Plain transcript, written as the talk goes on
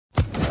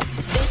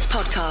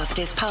podcast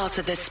is part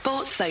of the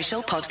Sports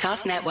Social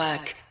Podcast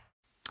Network.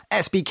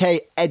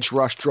 SBK Edge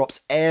Rush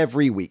drops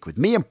every week with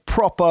me and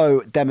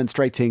Propo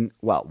demonstrating,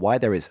 well, why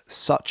there is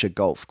such a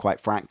gulf, quite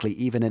frankly,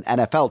 even in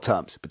NFL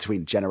terms,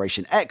 between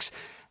Generation X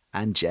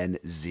and Gen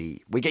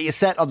Z. We get you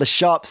set on the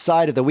sharp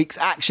side of the week's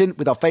action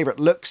with our favourite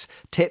looks,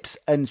 tips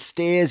and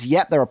steers.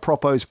 Yep, there are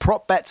Propo's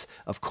prop bets.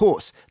 Of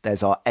course,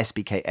 there's our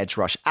SBK Edge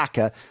Rush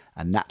ACCA.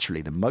 And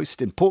naturally, the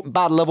most important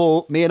battle of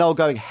all, me and Ol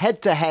going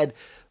head to head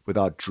with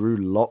our Drew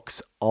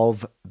Locks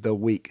of the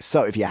week.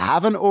 So if you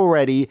haven't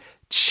already,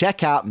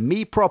 check out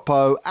me,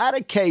 Propo, and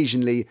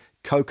occasionally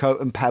Coco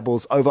and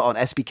Pebbles over on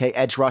SBK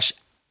Edge Rush.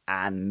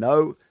 And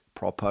no,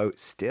 Propo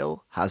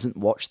still hasn't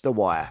watched The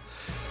Wire.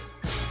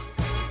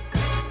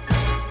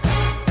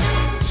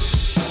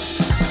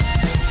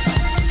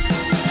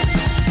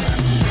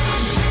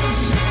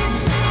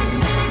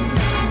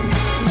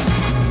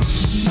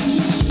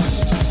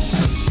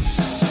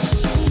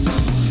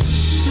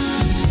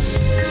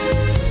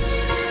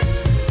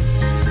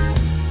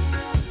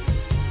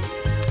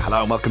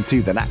 Hello and welcome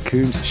to the Nat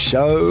Coombs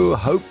Show.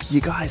 Hope you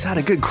guys had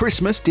a good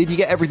Christmas. Did you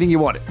get everything you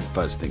wanted?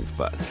 First things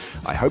first,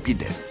 I hope you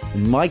did.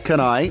 Mike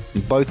and I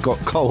both got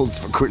colds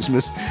for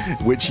Christmas,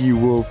 which you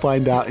will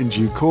find out in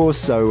due course.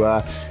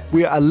 So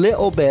we're a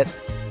little bit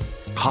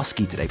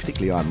husky today,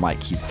 particularly on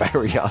Mike. He's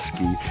very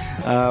husky.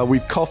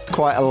 We've coughed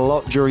quite a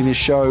lot during this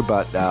show,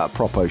 but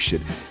Propo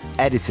should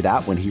edit it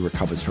out when he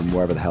recovers from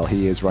wherever the hell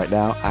he is right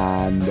now.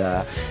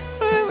 And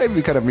maybe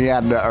we kind of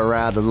meander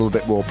around a little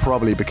bit more,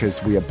 probably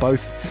because we are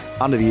both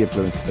under the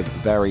influence of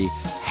very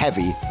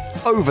heavy,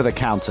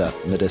 over-the-counter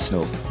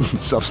medicinal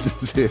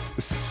substances.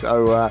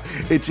 So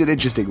it's an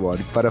interesting one,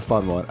 but a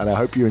fun one, and I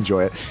hope you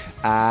enjoy it.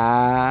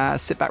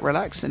 Sit back,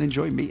 relax, and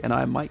enjoy me and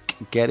I, Mike,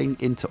 getting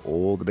into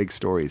all the big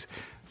stories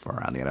from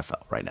around the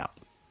NFL right now.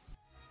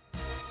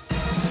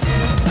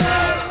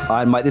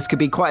 And Mike, this could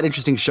be quite an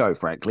interesting show,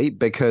 frankly,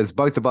 because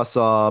both of us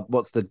are,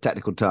 what's the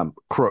technical term?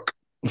 Crook.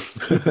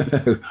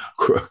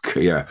 Crook,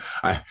 yeah.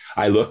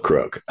 I look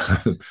crook.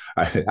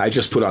 I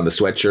just put on the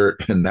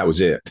sweatshirt and that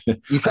was it.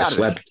 I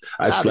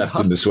slept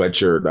in the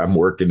sweatshirt. I'm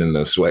working in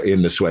the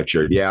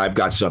sweatshirt. Yeah, I've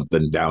got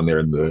something down there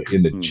in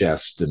the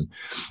chest. And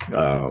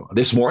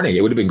this morning,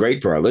 it would have been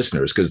great for our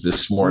listeners because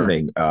this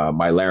morning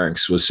my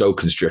larynx was so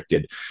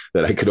constricted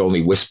that I could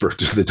only whisper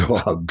to the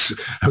dogs.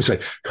 I was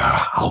like,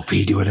 "I'll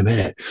feed you in a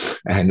minute,"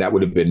 and that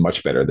would have been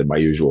much better than my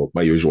usual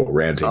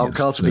ranting. Oh,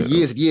 Carlson, for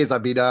years and years,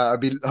 I've been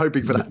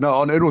hoping for that.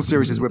 No, in all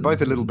seriousness, we're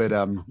both a little bit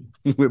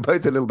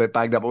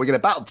banged up, but we're going to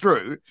battle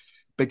through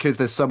because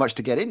there's so much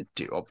to get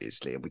into,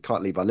 obviously, and we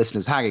can't leave our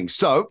listeners hanging.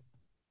 So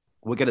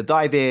we're going to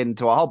dive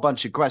into a whole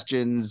bunch of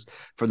questions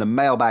from the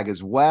mailbag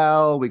as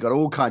well. We got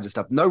all kinds of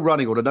stuff. No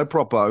running order, no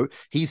Propo.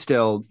 He's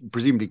still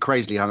presumably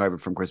crazily hungover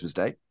from Christmas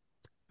Day.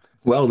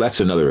 Well, that's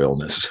another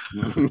illness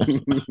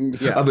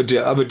yeah. of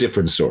a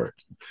different sort.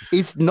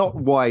 It's not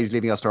wise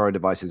leaving us to our own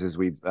devices, as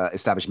we've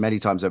established many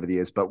times over the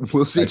years, but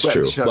we'll see. That's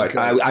true. But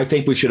I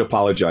think we should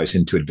apologize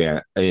in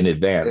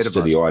advance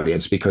to the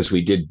audience because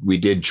we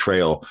did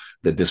trail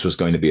that this was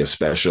going to be a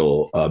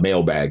special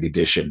mailbag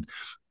edition.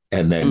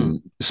 And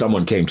then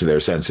someone came to their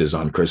senses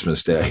on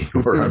Christmas Day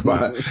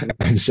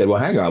and said, well,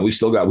 hang on, we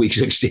still got week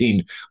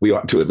 16. We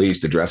ought to at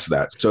least address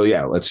that. So,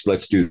 yeah, let's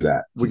do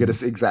that. We're going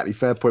to exactly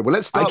fair point. Well,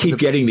 let's start. I keep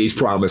getting these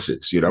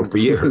promises, for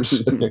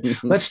years.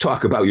 Let's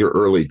talk about your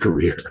early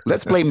career.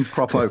 Let's blame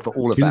Propo for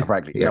all of that,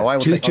 frankly. Yeah. No,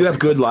 do you have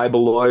good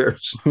libel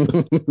lawyers?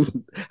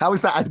 How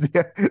is that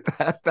idea,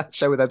 that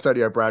show with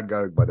Antonio Brown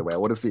going, by the way? I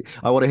want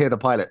to hear the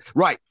pilot.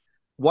 Right.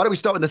 Why don't we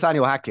start with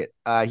Nathaniel Hackett?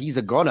 He's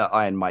a goner,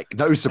 Iron Mike.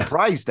 No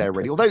surprise there,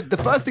 really. Although the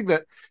first thing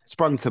that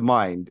sprung to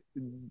mind,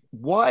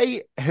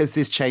 why has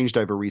this changed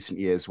over recent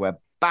years, where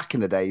back in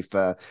the day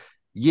for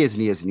years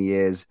and years and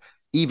years,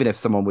 even if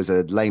someone was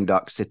a lame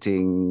duck,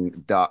 sitting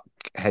duck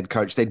head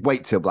coach, they'd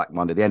wait till Black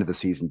Monday, the end of the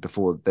season,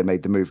 before they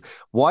made the move.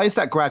 Why has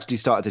that gradually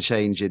started to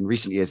change in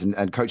recent years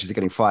and coaches are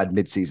getting fired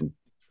mid-season?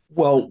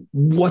 Well,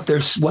 what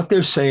they're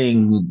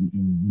saying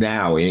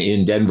now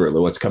in Denver,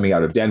 what's coming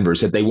out of Denver,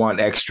 is that they want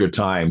extra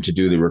time to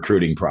do the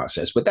recruiting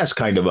process. But that's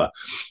kind of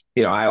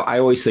I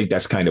always think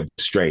that's kind of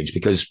strange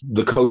because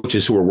the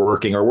coaches who are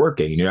working.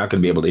 You're not going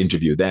to be able to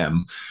interview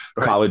them.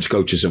 Right. College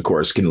coaches, of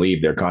course, can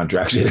leave their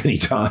contracts at any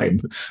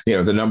time.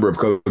 The number of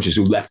coaches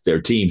who left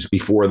their teams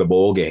before the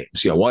bowl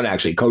games. One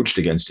actually coached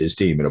against his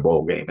team in a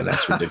bowl game, and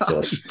that's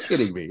ridiculous. Are you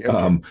kidding me?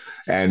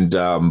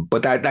 Okay.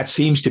 But that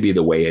seems to be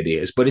the way it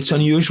is. But it's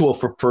unusual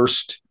for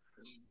first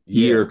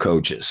year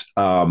coaches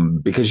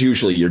because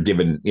usually you're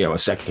given a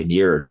second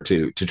year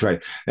to try.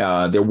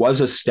 There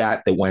was a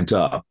stat that went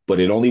up, but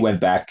it only went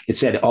back. It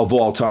said of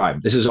all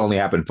time. This has only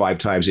happened 5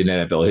 times in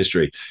NFL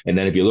history. And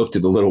then if you looked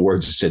at the little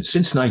words, it said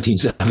since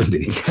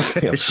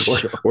 1970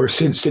 sure. or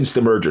since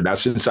the merger. Now,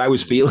 since I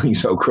was feeling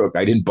so crook,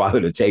 I didn't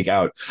bother to take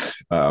out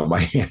my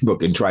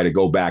handbook and try to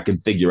go back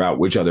and figure out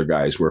which other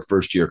guys were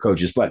first year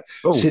coaches. But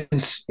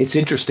since it's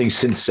interesting,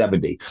 since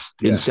 70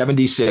 in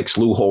 76,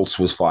 Lou Holtz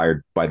was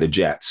fired by the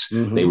Jets.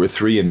 Mm-hmm. They were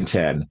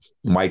 3-10.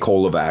 Mike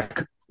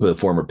Holovac the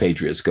former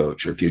Patriots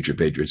coach or future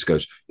Patriots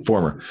coach,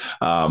 went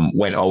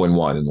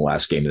 0-1 in the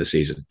last game of the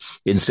season.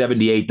 In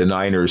 78, the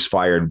Niners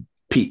fired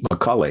Pete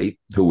McCulley,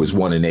 who was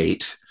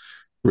 1-8,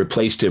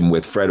 replaced him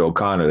with Fred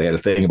O'Connor. They had a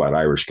thing about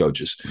Irish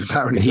coaches.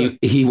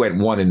 He went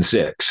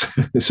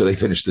 1-6. So they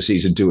finished the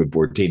season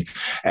 2-14.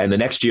 And the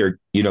next year,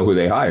 you know who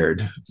they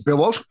hired? Bill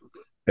Walsh.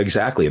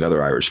 Exactly,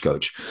 another Irish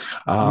coach.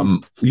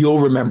 You'll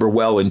remember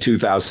well in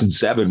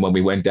 2007 when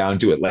we went down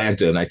to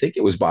Atlanta, and I think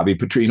it was Bobby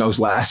Petrino's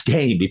last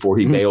game before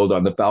he bailed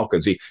on the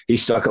Falcons. He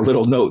stuck a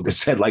little note that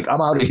said, like, "I'm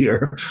out of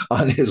here,"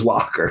 on his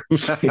locker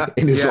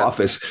in his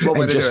office,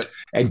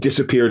 and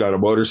disappeared on a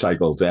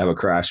motorcycle to have a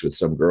crash with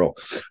some girl.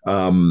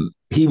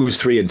 He was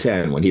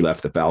 3-10 when he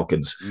left the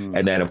Falcons,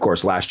 and then, of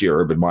course, last year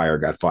Urban Meyer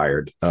got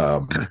fired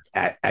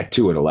at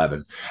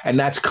 2-11, and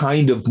that's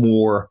kind of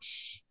more.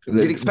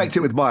 You'd expect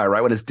it with Meyer,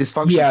 right? When it's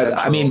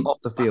dysfunction,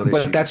 off the field.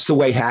 But that's the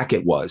way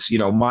Hackett was. You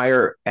know,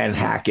 Meyer and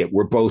Hackett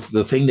were both,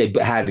 the thing they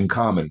had in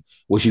common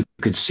was you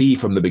could see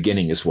from the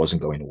beginning this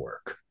wasn't going to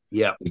work.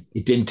 Yeah.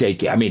 It didn't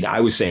take, I mean,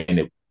 I was saying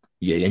it,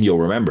 and you'll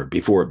remember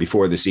before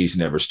the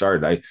season ever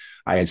started,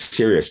 I had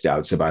serious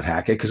doubts about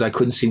Hackett because I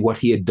couldn't see what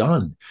he had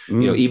done.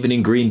 You know, even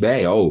in Green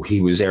Bay, he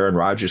was Aaron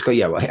Rodgers.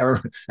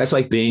 Aaron, that's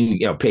like being,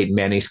 Peyton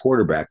Manning's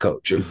quarterback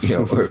coach.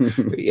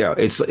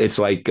 It's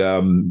like,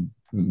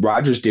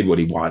 Rodgers did what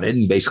he wanted,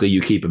 and basically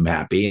you keep him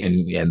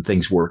happy and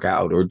things work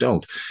out or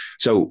don't.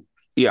 So,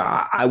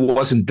 yeah, I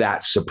wasn't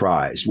that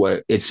surprised.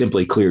 It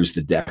simply clears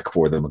the deck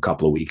for them a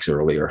couple of weeks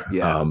earlier.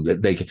 Yeah.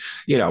 That they,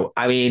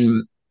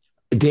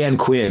 Dan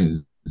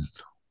Quinn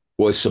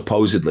was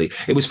supposedly,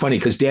 it was funny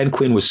because Dan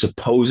Quinn was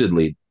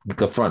supposedly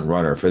the front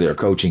runner for their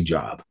coaching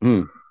job.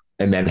 And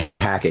then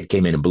Hackett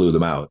came in and blew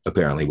them out,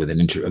 apparently, with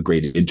a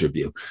great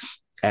interview.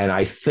 And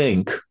I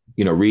think,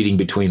 reading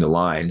between the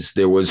lines,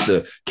 there was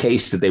the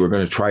case that they were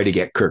going to try to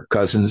get Kirk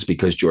Cousins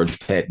because George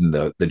Pettin,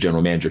 the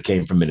general manager,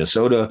 came from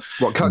Minnesota.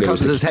 Well, Kirk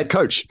Cousins is head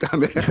coach.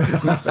 Mike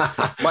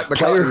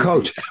player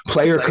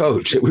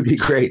coach. It would be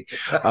great.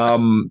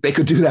 They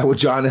could do that with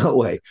John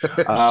Elway.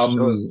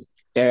 Sure.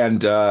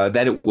 And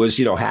then it was,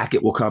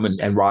 Hackett will come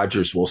and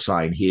Rodgers will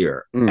sign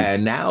here.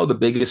 And now the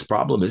biggest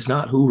problem is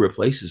not who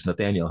replaces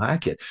Nathaniel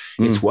Hackett.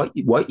 It's what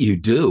you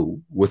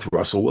do with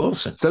Russell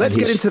Wilson. So let's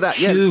get into that.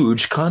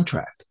 Huge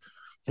contract.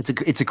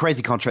 It's a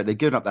crazy contract. They've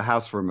given up the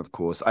house for him, of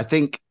course. I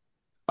think,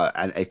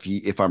 and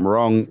if I'm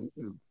wrong,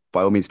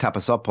 by all means, tap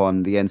us up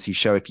on the NC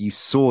show if you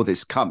saw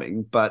this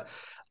coming. But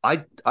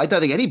I don't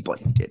think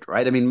anybody did,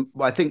 right? I mean,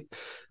 I think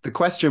the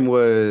question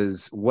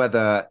was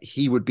whether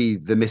he would be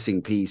the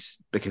missing piece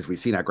because we've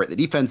seen how great the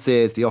defense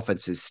is. The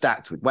offense is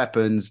stacked with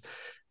weapons.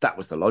 That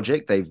was the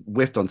logic. They've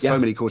whiffed on so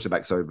many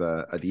quarterbacks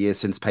over the years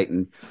since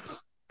Peyton.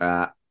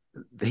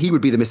 He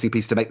would be the missing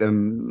piece to make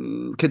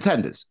them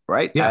contenders,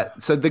 right? Yeah.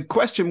 So the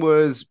question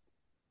was,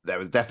 there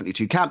was definitely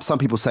two camps. Some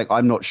people saying,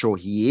 I'm not sure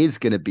he is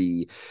going to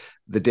be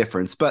the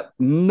difference, but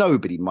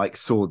nobody, Mike,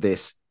 saw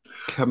this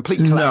complete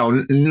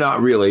collapse. No,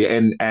 not really.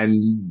 And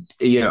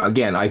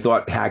again, I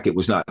thought Hackett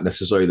was not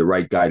necessarily the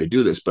right guy to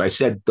do this, but I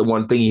said the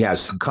one thing he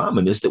has in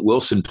common is that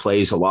Wilson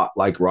plays a lot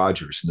like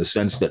Rodgers in the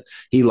sense that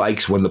he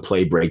likes when the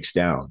play breaks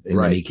down and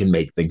then he can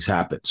make things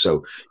happen.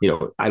 So,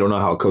 I don't know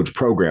how a coach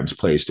programs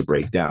plays to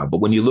break down, but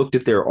when you looked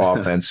at their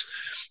offense,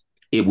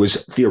 it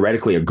was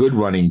theoretically a good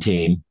running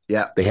team.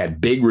 Yeah. They had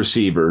big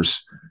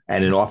receivers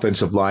and an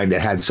offensive line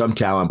that had some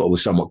talent but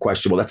was somewhat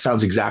questionable. That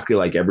sounds exactly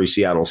like every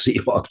Seattle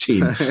Seahawks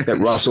team that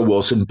Russell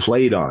Wilson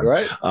played on.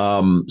 Right.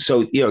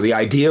 So, the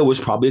idea was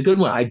probably a good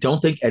one. I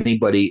don't think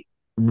anybody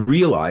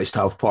realized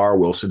how far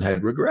Wilson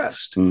had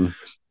regressed.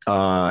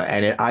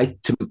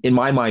 In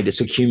my mind, it's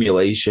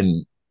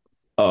accumulation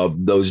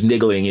of those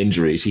niggling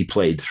injuries he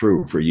played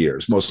through for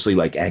years, mostly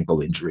like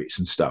ankle injuries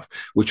and stuff,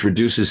 which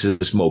reduces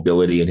his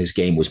mobility, and his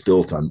game was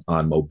built on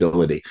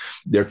mobility.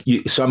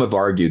 Some have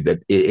argued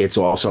that it's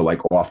also like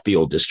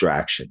off-field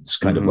distractions,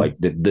 kind of like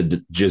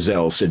the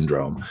Giselle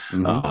syndrome.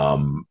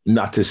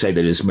 Not to say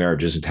that his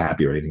marriage isn't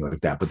happy or anything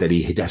like that, but that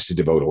he has to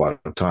devote a lot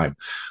of time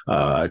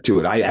to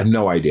it. I have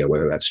no idea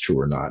whether that's true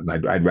or not,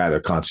 and I'd rather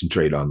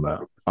concentrate on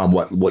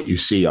what you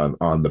see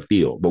on the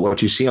field. But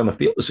what you see on the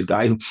field is a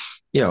guy who,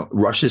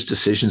 rushes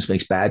decisions,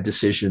 makes bad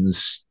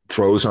decisions,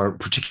 throws aren't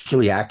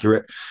particularly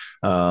accurate.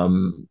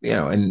 And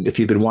if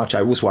you've been watching,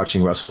 I was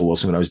watching Russell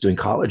Wilson when I was doing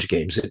college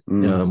games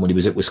when he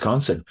was at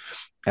Wisconsin.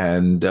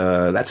 And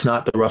that's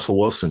not the Russell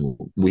Wilson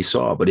we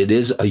saw, but it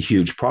is a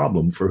huge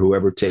problem for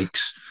whoever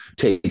takes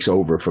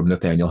over from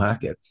Nathaniel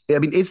Hackett. I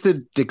mean, is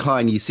the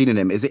decline you've seen in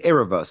him, is it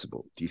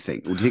irreversible, do you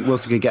think? Or do you think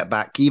Wilson can get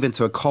back even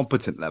to a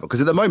competent level?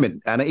 Because at the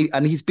moment,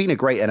 and he's been a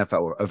great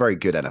NFL, a very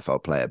good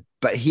NFL player,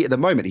 but at the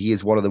moment, he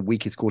is one of the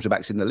weakest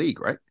quarterbacks in the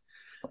league, right?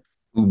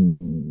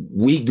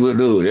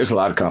 There's a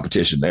lot of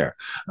competition there.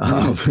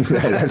 I'd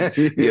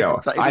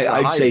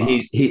say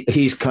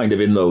he's kind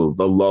of in the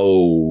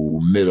low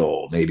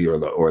middle, maybe, or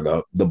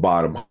the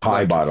bottom,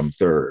 high bottom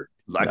third.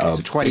 Like it's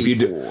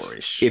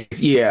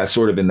 24-ish.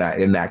 Sort of in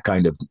that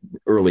kind of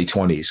early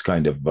 20s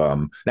kind of.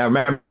 Now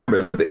remember,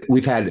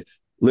 we've had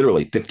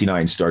literally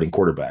 59 starting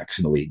quarterbacks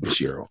in the league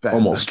this year,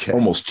 almost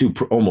two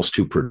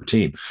per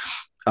team.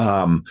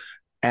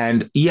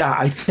 And yeah,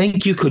 I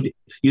think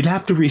you'd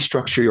have to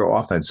restructure your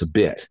offense a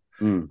bit.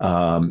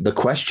 The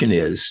question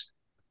is,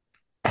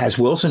 has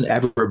Wilson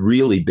ever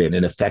really been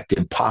an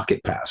effective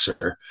pocket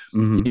passer?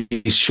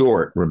 He's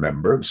short,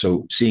 remember,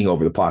 so seeing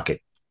over the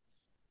pocket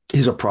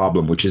is a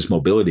problem, which his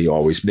mobility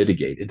always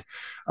mitigated.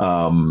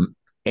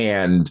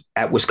 And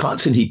at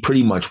Wisconsin, he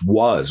pretty much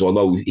was,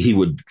 although he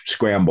would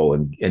scramble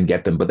and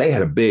get them. But they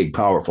had a big,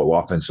 powerful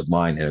offensive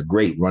line and a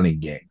great running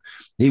game.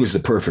 He was the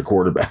perfect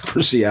quarterback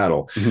for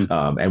Seattle,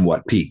 and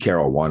what Pete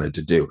Carroll wanted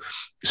to do.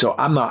 So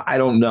I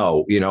don't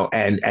know,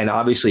 and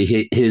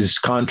obviously his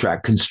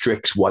contract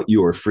constricts what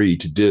you're free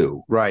to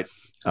do. Right.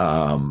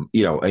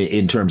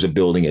 In terms of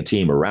building a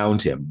team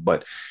around him.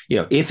 But,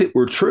 if it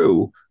were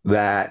true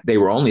that they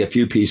were only a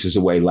few pieces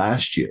away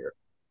last year,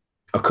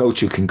 a coach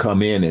who can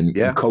come in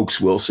and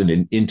coax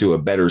Wilson into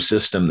a better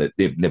system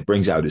that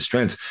brings out his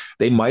strengths,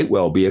 they might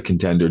well be a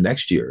contender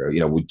next year,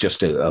 with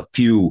just a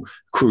few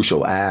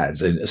crucial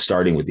adds, and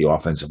starting with the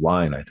offensive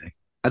line, I think.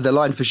 And the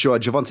line for sure,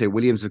 Javonte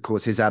Williams, of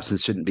course, his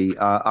absence shouldn't be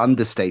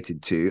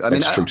understated too.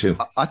 That's true too.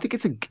 I think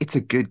it's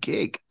a good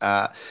gig.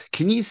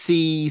 Can you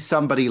see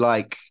somebody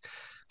like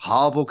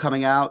Harbaugh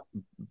coming out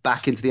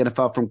back into the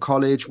NFL from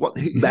college? Who's going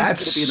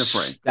to be in the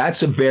frame?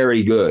 That's a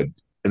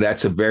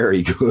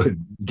very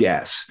good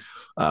guess.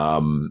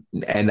 And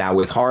now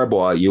with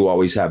Harbaugh, you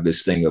always have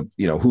this thing of,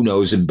 who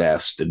knows him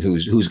best and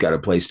who's got a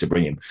place to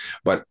bring him.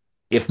 But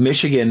if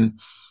Michigan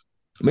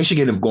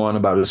have gone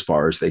about as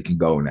far as they can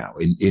go now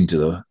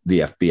into the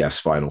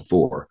FBS Final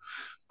Four,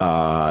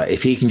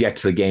 if he can get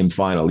to the game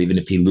final, even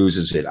if he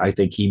loses it, I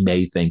think he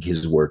may think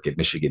his work at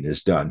Michigan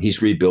is done.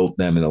 He's rebuilt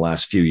them in the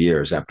last few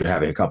years after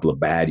having a couple of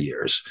bad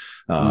years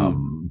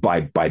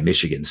by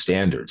Michigan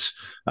standards.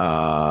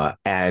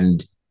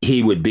 And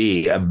he would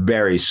be a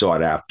very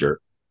sought after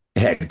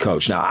head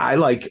coach. Now, I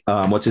like,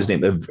 what's his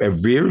name?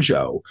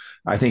 Virgil.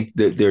 I think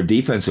that their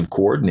defensive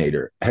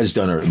coordinator has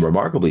done a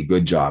remarkably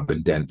good job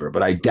in Denver,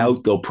 but I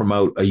doubt they'll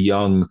promote a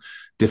young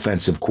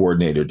defensive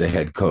coordinator to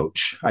head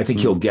coach. I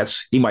think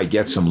he might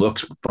get some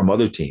looks from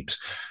other teams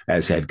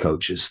as head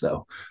coaches,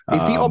 though.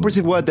 Is the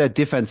operative word there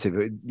defensive?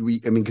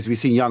 Because we've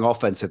seen young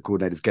offensive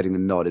coordinators getting the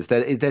nod.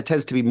 There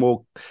tends to be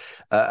more,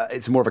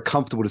 it's more of a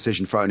comfortable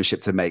decision for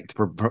ownership to make.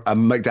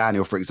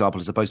 McDaniel, for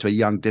example, as opposed to a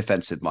young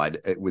defensive mind.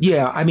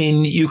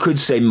 You could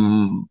say,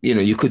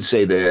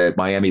 that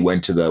Miami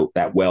went to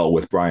that well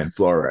with Brian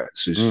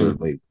Flores, who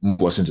certainly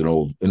wasn't an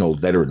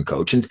old veteran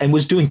coach and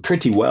was doing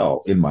pretty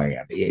well in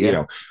Miami.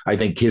 Yeah. I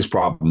think his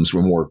problems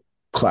were more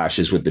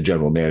clashes with the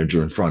general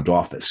manager and front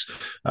office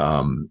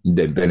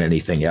than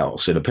anything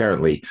else. And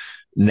apparently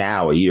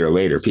now, a year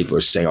later, people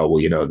are saying,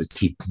 the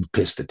team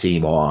pissed the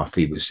team off.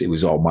 It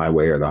was all my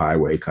way or the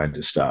highway kind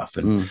of stuff.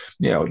 And,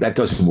 that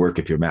doesn't work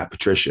if you're Matt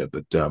Patricia,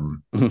 but,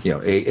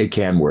 it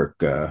can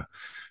work.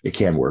 It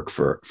can work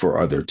for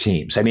other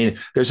teams. I mean,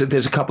 there's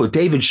a couple of,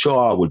 David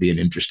Shaw would be an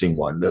interesting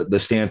one, the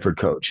Stanford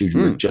coach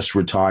who just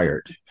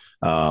retired.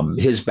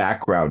 His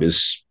background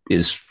is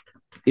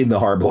in the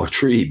Harbaugh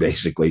tree,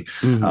 basically.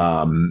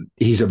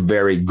 He's a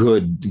very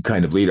good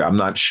kind of leader. I'm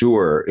not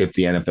sure if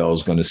the NFL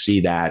is going to see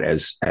that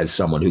as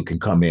someone who can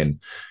come in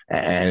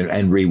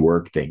and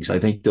rework things. I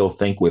think they'll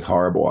think with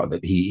Harbaugh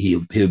that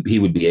he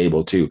would be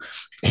able to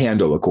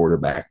handle a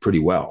quarterback pretty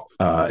well.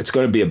 It's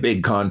going to be a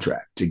big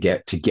contract to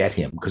get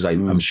him, because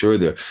I'm sure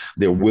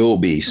there will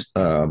be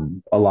a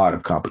lot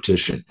of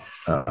competition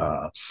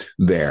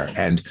there.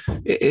 And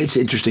it's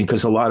interesting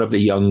because a lot of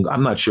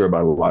I'm not sure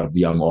about a lot of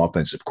young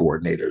offensive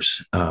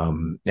coordinators.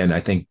 And I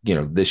think,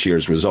 this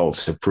year's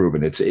results have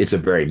proven it's a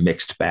very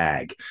mixed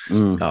bag.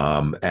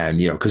 And,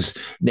 because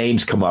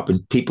names come up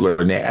and people are,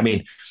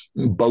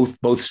 both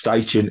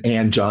Steichen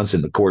and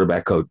Johnson, the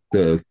quarterback coach,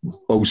 the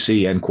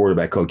OC and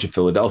quarterback coach of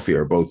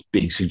Philadelphia, are both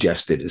being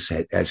suggested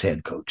as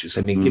head coaches.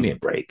 Give me a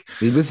break.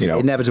 It was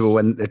inevitable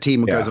when the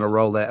team goes on a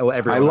roll there.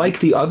 I like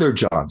the other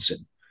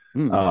Johnson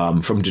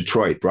from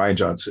Detroit, Brian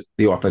Johnson,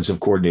 the offensive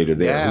coordinator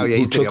there,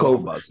 who took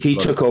over. He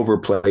took over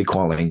play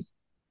calling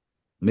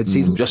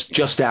mid-season,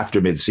 just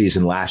after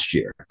mid-season last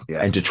year,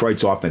 and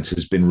Detroit's offense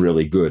has been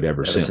really good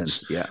ever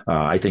since.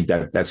 I think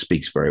that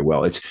speaks very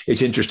well.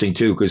 It's interesting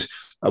too, because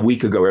a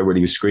week ago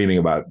everybody was screaming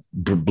about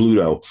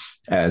Bluto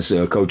as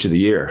coach of the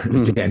year,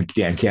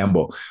 Dan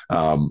Campbell.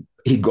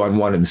 He'd gone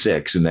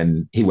 1-6, and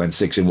then he went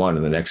 6-1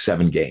 in the next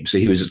 7 games. So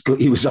he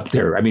was up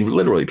there.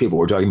 Literally, people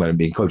were talking about him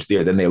being coach of the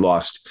year. Then they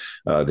lost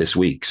this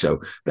week,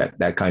 so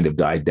that kind of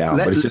died down.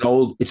 But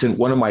it's in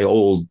one of my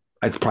old.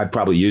 I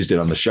probably used it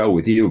on the show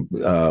with you,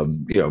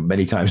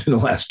 many times in the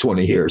last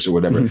 20 years or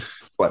whatever.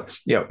 But,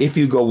 if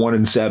you go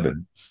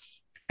 1-7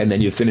 and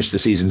then you finish the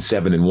season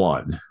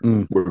 7-1,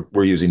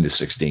 we're using the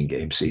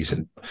 16-game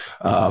season.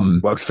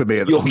 Works for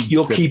me.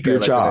 You'll keep your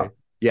job.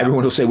 Yeah.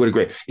 Everyone will say, what a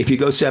great. If you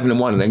go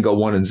 7-1 and then go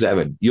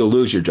 1-7, you'll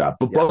lose your job.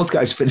 But both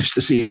guys finished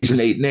the season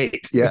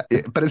 8-8. Yeah.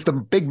 But it's the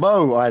big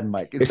Mo, Iron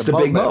Mike. It's the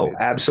big Mo.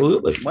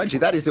 Absolutely. Mind you,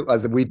 that is,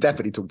 as we've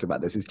definitely talked about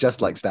this, it's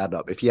just like stand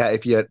up. If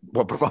you're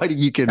providing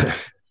you can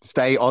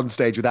stay on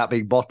stage without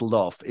being bottled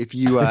off. If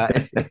you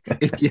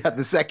if you have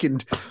the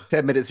second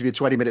 10 minutes of your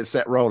 20-minute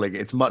set rolling,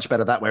 it's much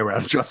better that way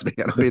around. Trust me,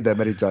 I've been there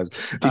many times.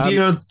 Do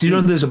you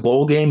know there's a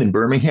bowl game in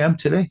Birmingham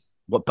today?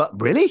 What? But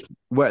really?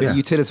 Where? The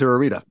Utility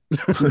Arena?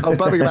 Oh,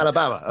 Birmingham,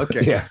 Alabama.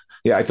 Okay.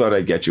 Yeah, I thought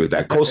I'd get you with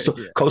that.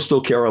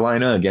 Coastal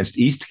Carolina against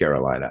East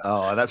Carolina.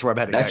 Oh, that's where I'm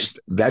heading next.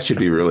 That should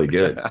be really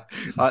good.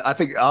 I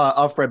think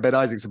our friend Ben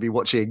Isaacs will be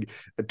watching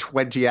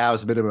 20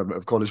 hours minimum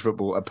of college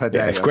football per day.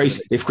 Yeah,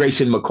 if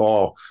Grayson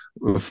McCall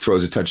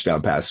throws a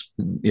touchdown pass,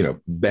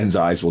 Ben's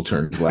eyes will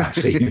turn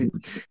glassy.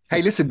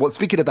 Hey, listen,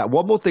 speaking of that,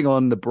 one more thing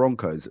on the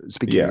Broncos,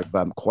 speaking of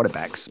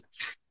quarterbacks.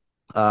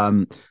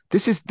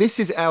 This is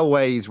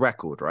Elway's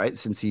record, right?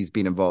 Since he's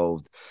been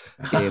involved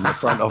in the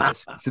front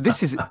office. So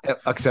this is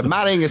so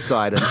Manning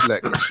aside, and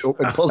look,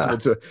 impossible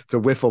to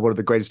whiff on one of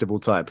the greatest of all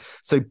time.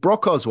 So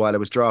Brock Osweiler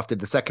was drafted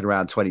the second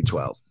round,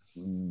 2012.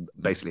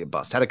 Basically a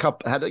bust. Had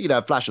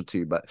a flash or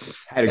two, but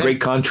had a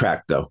great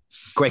contract though.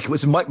 Great. It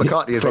was Mike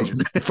McCarthy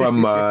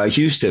from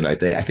Houston. I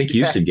think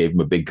Houston gave him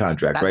a big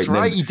contract. That's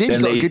right. He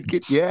did.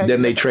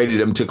 Then they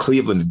traded him to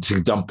Cleveland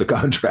to dump the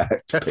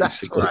contract.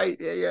 That's right.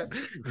 Yeah.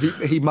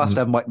 He must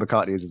have Mike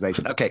McCarthy as his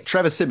agent. Okay,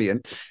 Trevor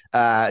Siemian,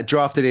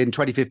 drafted in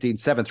 2015,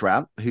 7th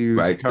round,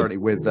 who's currently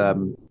with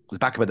the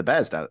backup of the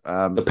Bears now.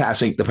 The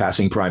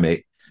passing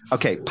primate.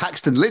 Okay,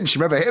 Paxton Lynch,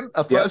 remember him?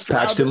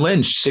 Paxton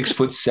Lynch,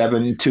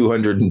 6'7",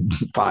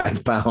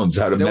 205 pounds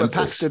out of Memphis.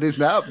 Where Paxton is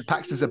now?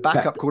 Paxton's a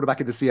backup quarterback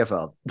in the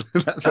CFL.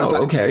 That's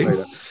okay.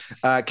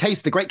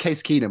 The great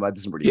Case Keenum, I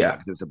doesn't really know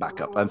because it was a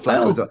backup.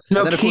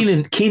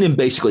 And Keenan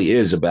basically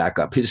is a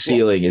backup. His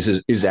ceiling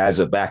is as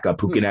a backup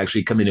who can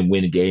actually come in and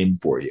win a game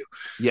for you.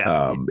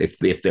 Yeah,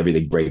 if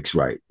everything breaks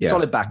right. Yeah.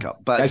 Solid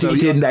backup. But as he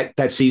did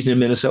that season in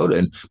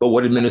Minnesota. But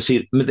what did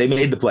Minnesota? They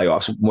made the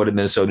playoffs. What did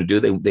Minnesota do?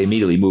 They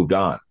immediately moved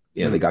on.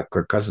 They got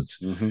Kirk Cousins.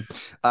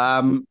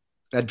 Mm-hmm.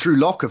 Drew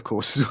Lock, of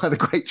course, the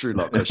great Drew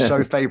Lock, a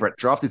show favorite,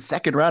 drafted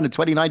second round in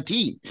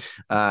 2019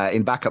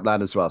 in backup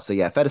land as well. So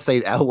fair to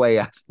say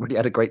Elway really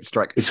had a great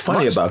strike. It's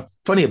funny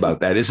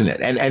about that, isn't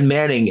it? And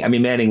Manning,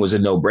 Manning was a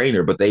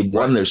no-brainer, but they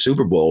won their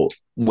Super Bowl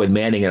when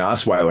Manning and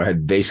Osweiler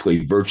had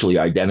basically virtually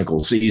identical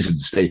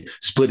seasons. They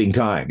splitting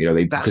time,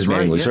 because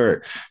Manning was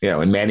hurt.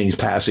 And Manning's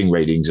passing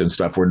ratings and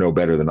stuff were no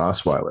better than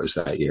Osweiler's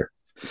that year.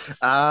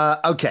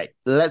 Okay,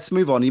 let's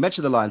move on. You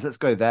mentioned the Lions. Let's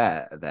go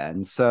there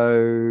then.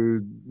 So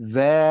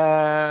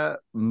their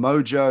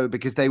mojo,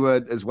 because they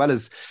were, as well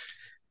as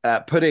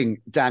putting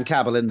Dan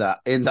Campbell in the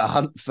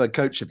hunt for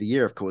Coach of the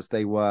Year, of course,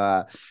 they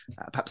were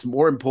perhaps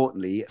more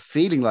importantly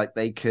feeling like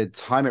they could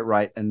time it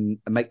right and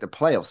make the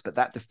playoffs. But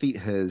that defeat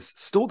has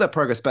stalled their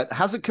progress, but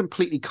hasn't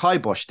completely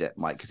kiboshed it,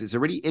 Mike, because it's a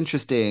really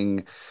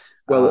interesting.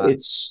 Well,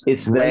 it's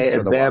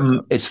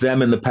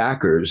them and the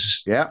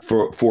Packers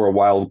for a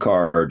wild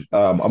card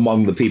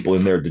among the people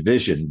in their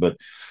division. But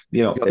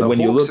when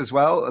you look as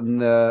well,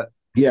 and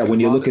when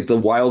you look at the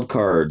wild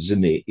cards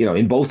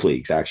in both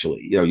leagues,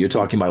 actually, you're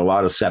talking about a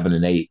lot of 7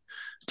 and 8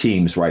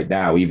 teams right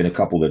now, even a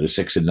couple that are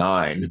 6 and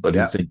 9, but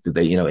who think that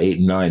they 8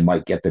 and 9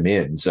 might get them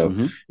in. So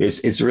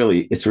it's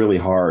really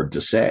hard to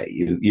say.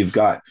 You've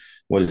got,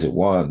 what is it,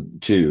 1,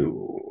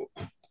 2.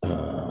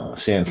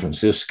 San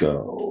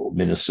Francisco,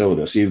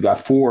 Minnesota. So you've got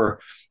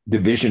 4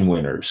 division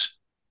winners.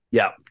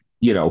 Yeah.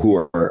 Who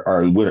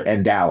are winner,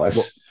 and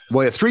Dallas.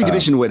 Well, 3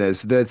 division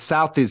winners. The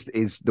South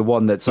is the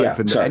one that's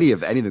open. Any of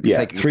them can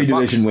take 3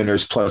 division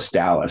winners plus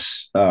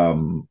Dallas,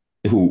 who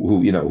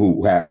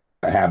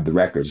have the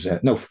records.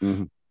 No,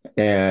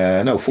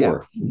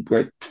 4.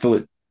 Right.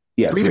 Philly.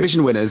 Yeah, 3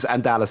 division winners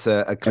and Dallas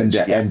are clinched.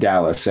 And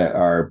Dallas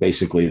are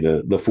basically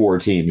the 4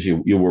 teams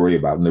you worry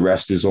about, and the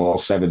rest is all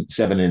 7 and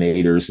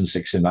 8ers and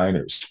 6 and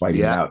 9ers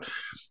fighting out.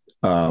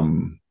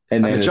 And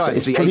then the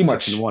Giants, it's pretty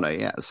much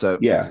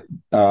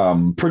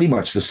pretty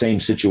much the same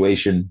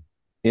situation.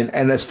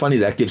 And that's funny.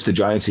 That gives the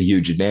Giants a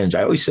huge advantage.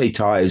 I always say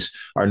ties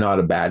are not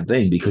a bad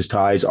thing because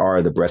ties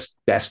are the best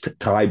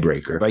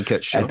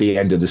tiebreaker at the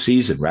end of the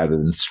season, rather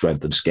than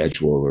strength of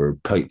schedule or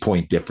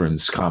point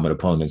difference, common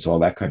opponents, all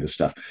that kind of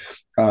stuff.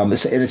 And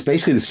it's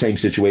basically the same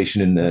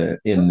situation in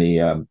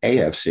the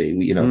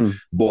AFC.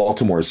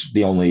 Baltimore's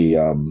the only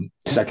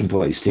second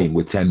place team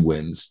with 10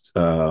 wins.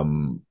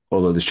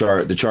 Although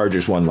the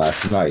Chargers won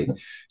last night,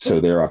 so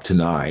they're up to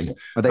 9.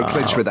 But they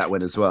clinched with that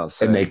win as well.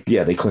 So. And they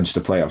clinched the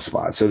playoff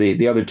spot. So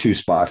the other 2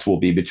 spots will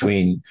be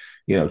between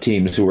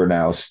teams who are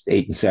now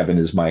 8 and 7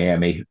 is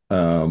Miami,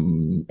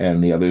 and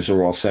the others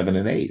are all 7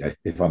 and 8,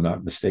 if I'm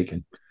not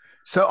mistaken.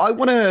 So I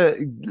want to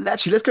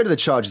let's go to the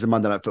Chargers in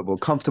Monday Night Football.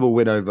 Comfortable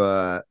win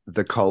over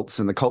the Colts,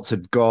 and the Colts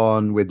had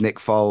gone with Nick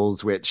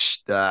Foles, which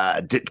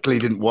clearly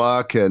didn't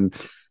work, and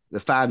the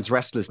fans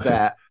restless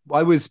there.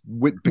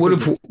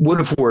 Would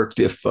have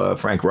worked if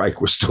Frank Reich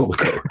was still the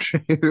coach.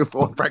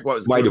 Frank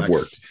was might have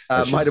worked.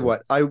 Might have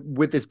worked.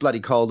 With this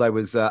bloody cold, I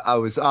was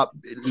up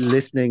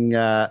listening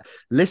to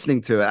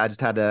it. I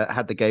just had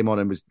the game on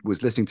and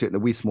was listening to it in the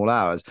wee small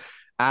hours.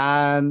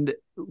 And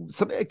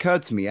something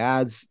occurred to me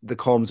as the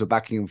comms were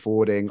backing and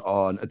forwarding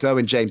on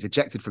Derwin James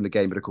ejected from the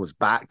game, but of course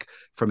back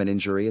from an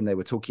injury. And they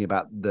were talking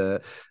about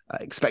the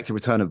expected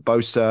return of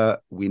Bosa.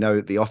 We know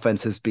that the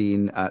offense has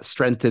been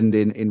strengthened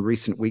in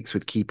recent weeks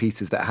with key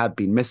pieces that had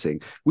been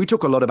missing. We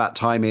talk a lot about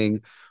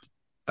timing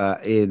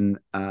at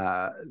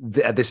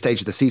this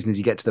stage of the season as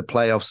you get to the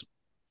playoffs.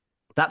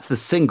 That's the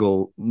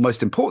single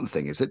most important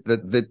thing, is it?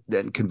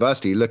 That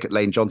conversely, you look at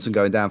Lane Johnson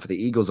going down for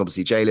the Eagles.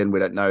 Obviously, Jalen, we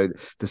don't know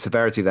the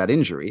severity of that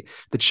injury.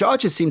 The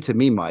Chargers seem to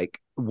me, Mike,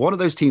 one of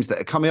those teams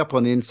that are coming up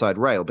on the inside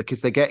rail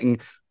because they're getting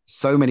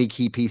so many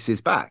key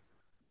pieces back.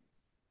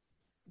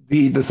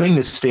 The thing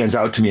that stands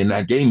out to me in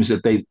that game is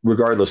that they,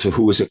 regardless of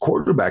who was at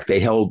quarterback, they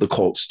held the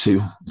Colts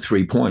to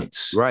 3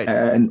 points. Right.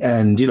 And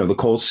the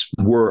Colts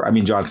were,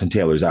 Jonathan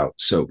Taylor's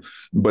out.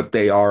 But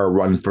they are a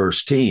run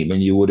first team.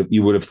 And you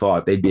would have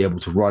thought they'd be able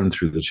to run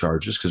through the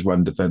Chargers because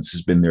run defense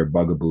has been their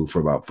bugaboo for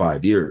about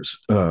 5 years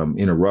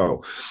in a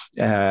row.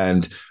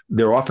 And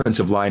their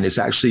offensive line is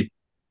actually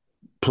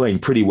playing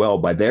pretty well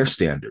by their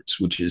standards,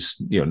 which is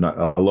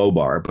not a low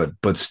bar,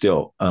 but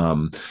still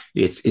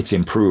it's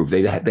improved.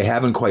 They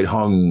haven't quite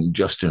hung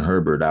Justin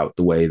Herbert out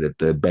the way that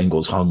the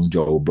Bengals hung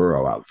Joe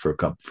Burrow out for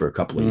a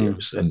couple of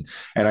years, and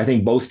I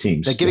think both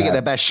teams they're giving it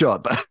their best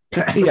shot. But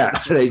yeah,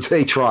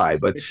 they try,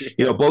 but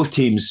both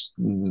teams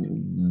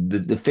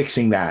the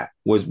fixing that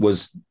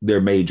was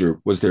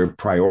their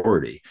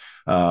priority.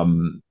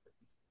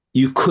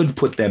 You could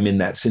put them in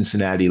that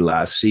Cincinnati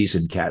last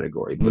season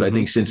category, but I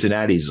think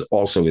Cincinnati's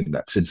also in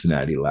that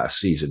Cincinnati last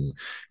season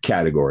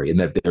category, in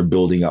that they're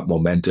building up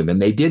momentum.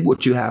 And they did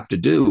what you have to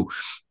do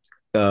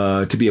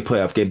to be a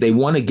playoff game. They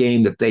won a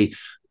game that they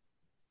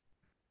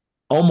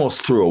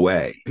almost threw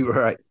away.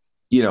 Right.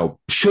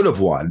 Should have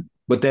won,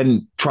 but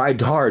then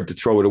tried hard to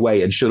throw it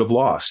away and should have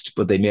lost.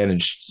 But they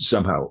managed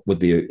somehow,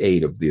 with the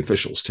aid of the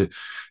officials, to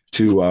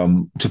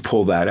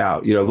pull that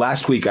out.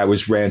 Last week I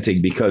was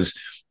ranting because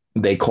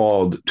they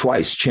called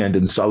twice.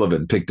 Chandon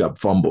Sullivan picked up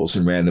fumbles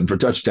and ran them for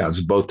touchdowns.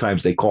 And both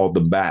times they called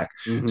them back,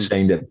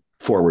 saying that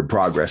forward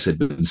progress had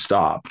been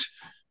stopped,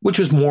 which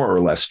was more or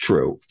less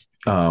true.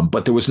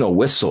 But there was no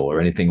whistle or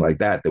anything like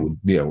that would,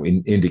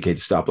 indicate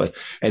to stop play.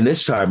 And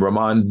this time,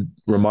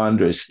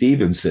 Ramondre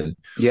Stevenson,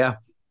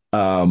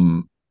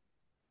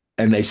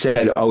 and they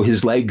said, "Oh,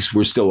 his legs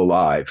were still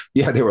alive."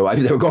 Yeah, they were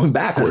alive. They were going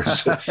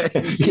backwards.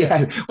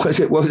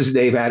 What was his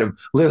name? Had him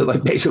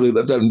basically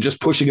lived on him,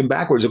 just pushing him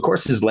backwards. Of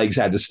course, his legs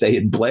had to stay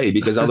in play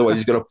because otherwise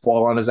he's going to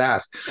fall on his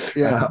ass.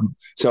 Yeah.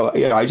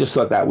 I just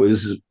thought that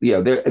was,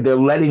 they're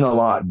letting a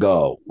lot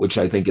go, which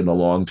I think in the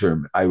long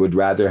term, I would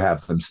rather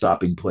have them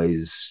stopping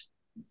plays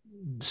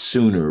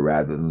sooner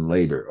rather than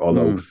later.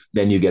 Although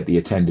then you get the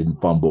attendant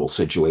fumble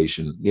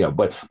situation.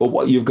 But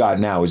what you've got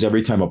now is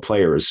every time a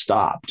player is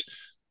stopped,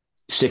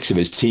 6 of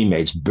his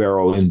teammates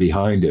barrel in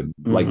behind him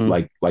like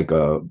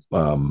a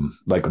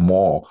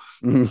mall,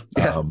 and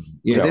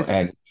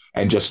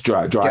just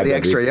drive the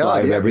extra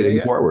yard,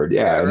 everything forward.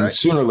 Yeah, and right.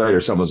 Sooner or later,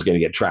 someone's going to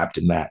get trapped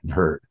in that and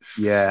hurt.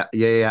 Yeah.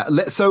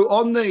 So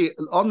on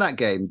that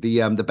game, the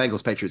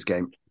Bengals Patriots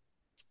game,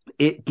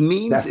 it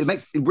makes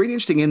it really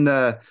interesting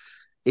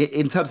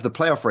in terms of the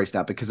playoff race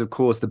now, because of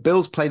course the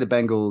Bills play the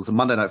Bengals on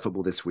Monday Night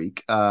Football this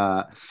week.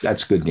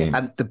 That's a good game.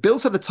 And the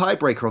Bills have the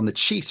tiebreaker on the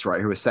Chiefs, right,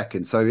 who are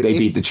second. So they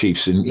beat the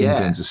Chiefs in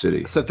Kansas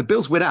City. So if the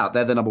Bills win out,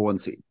 they're the number 1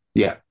 seed.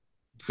 Yeah.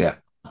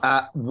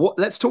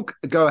 Let's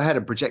go ahead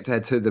and project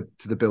ahead to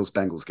the Bills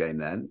Bengals game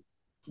then,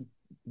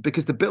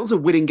 because the Bills are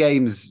winning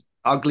games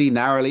ugly,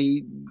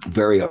 narrowly,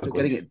 very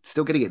ugly,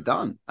 still getting it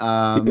done.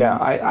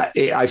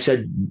 I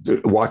said,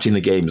 watching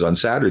the games on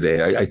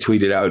Saturday, I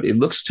tweeted out, it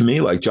looks to me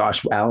like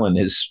Josh Allen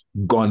has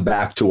gone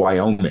back to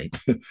Wyoming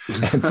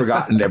and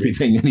forgotten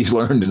everything that he's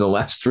learned in the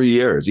last 3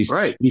 years.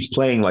 He's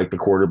playing like the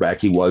quarterback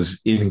he was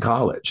in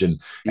college,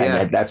 and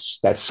that's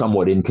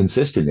somewhat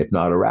inconsistent, if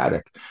not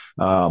erratic.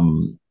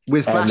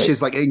 With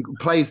flashes like in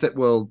plays that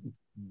will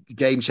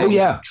game change.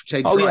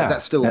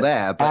 That's still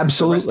there. But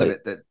absolutely. The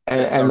rest of it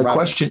and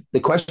the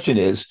question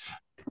is,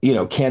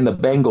 can the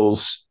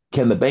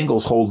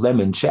Bengals hold them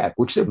in check,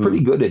 which they're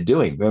pretty good at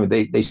doing. Remember,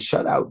 they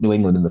shut out New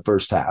England in the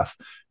first half.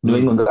 New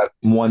England got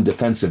 1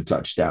 defensive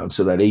touchdown,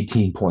 so that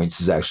 18 points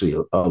is actually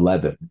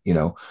 11.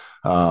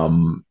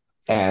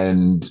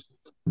 And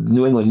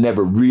New England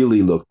never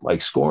really looked like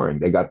scoring.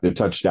 They got their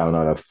touchdown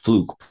on a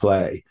fluke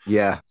play.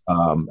 Yeah.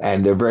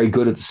 And they're very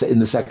good in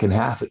the second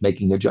half at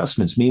making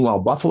adjustments. Meanwhile,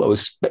 Buffalo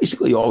is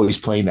basically always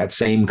playing that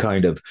same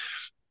kind of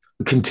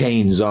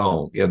contained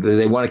zone.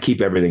 They want to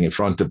keep everything in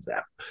front of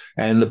them.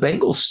 And the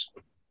Bengals,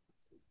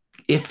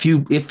 if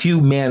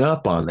you man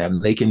up on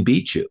them, they can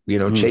beat you.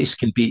 Chase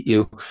can beat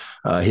you,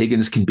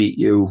 Higgins can beat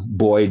you,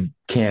 Boyd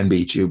can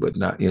beat you, but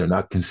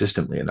not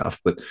consistently enough.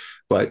 But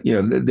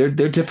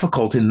they're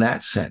difficult in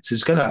that sense. This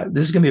is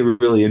gonna be a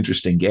really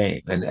interesting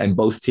game, and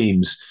both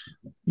teams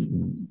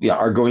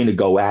are going to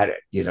go at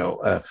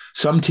it.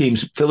 Some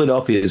teams,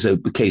 Philadelphia is a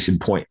case in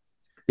point.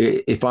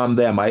 If I'm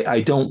them,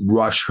 I don't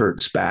rush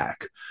Hurts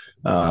back.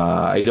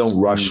 I don't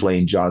rush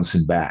Lane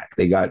Johnson back.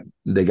 They got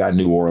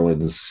New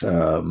Orleans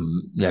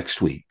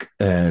next week,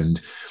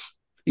 and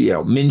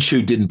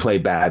Minshew didn't play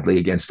badly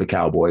against the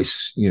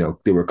Cowboys.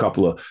 There were a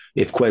couple of,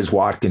 if Quez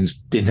Watkins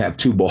didn't have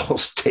two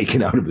balls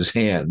taken out of his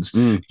hands,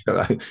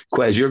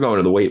 Quez, you're going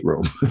to the weight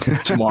room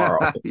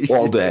tomorrow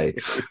all day.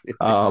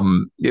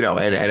 And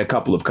a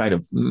couple of kind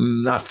of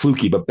not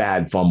fluky, but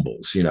bad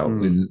fumbles,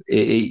 and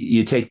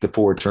you take the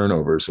 4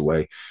 turnovers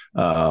away.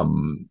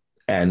 And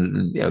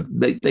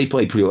they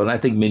played pretty well. And I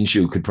think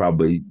Minshew could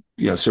probably,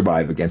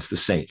 survive against the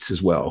Saints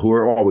as well, who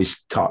are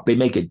always top. They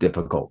make it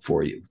difficult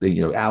for you.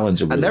 Allen's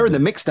a really and they're in the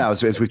mix now,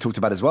 as we've talked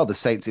about as well. The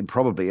Saints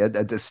probably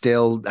are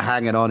still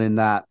hanging on in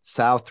that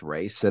South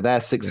race. So they're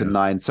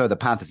 6-9. So the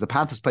Panthers. The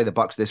Panthers play the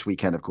Bucs this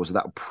weekend, of course. So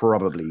that will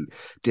probably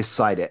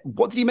decide it.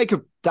 What did you make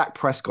of Dak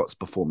Prescott's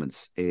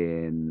performance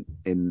in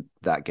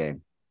that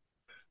game?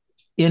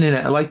 In and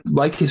out,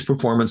 like his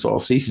performance all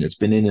season. It's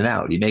been in and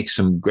out. He makes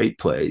some great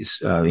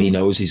plays. He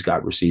knows he's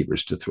got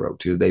receivers to throw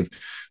to.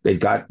 They've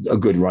got a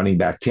good running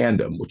back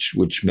tandem,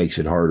 which makes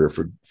it harder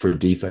for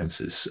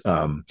defenses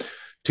to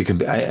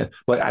compare.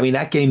 But I mean,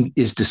 that game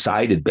is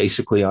decided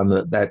basically on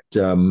that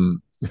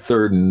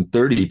 3rd and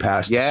 30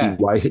 pass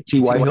to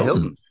T.Y.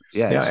 Hilton.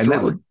 Yeah, and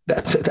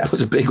that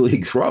was a big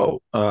league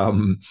throw.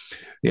 And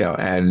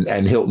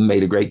Hilton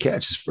made a great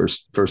catch, his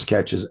first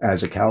catch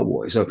as a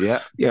Cowboy. So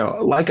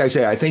like I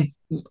say, I think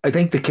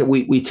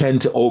we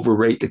tend to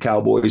overrate the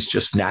Cowboys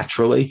just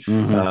naturally,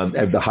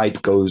 and the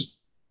hype goes.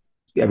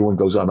 Everyone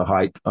goes on the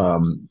hype,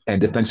 and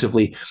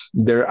defensively,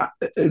 the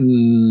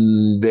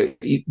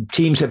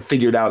teams have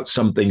figured out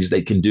some things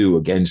they can do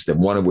against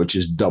them. One of which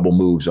is double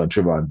moves on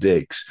Trevon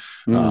Diggs,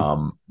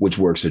 which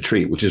works a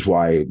treat. Which is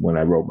why when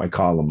I wrote my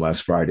column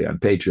last Friday on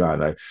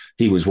Patreon,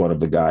 he was one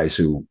of the guys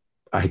who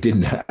I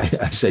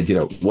said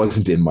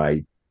wasn't in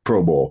my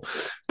Pro Bowl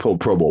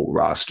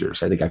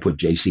rosters. I think I put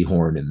J.C.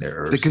 Horn in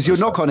there because your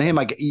knock on him,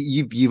 like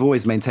you've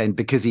always maintained,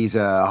 because he's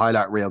a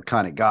highlight reel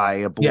kind of guy,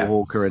 a ball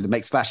hawker, and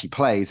makes flashy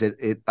plays.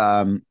 It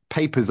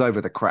papers over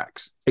the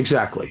cracks.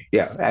 Exactly.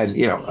 Yeah, and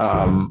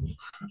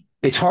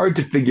it's hard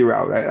to figure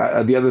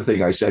out. The other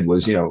thing I said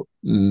was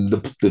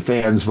the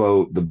fans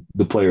vote,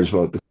 the players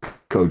vote, the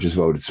coaches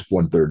vote. It's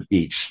 1/3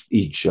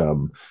 each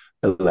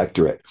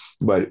electorate,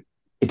 but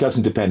it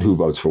doesn't depend who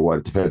votes for what.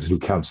 It depends on who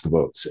counts the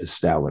votes, as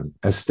Stalin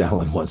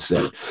once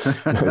said.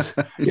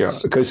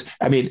 Because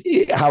I mean,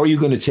 how are you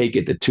going to take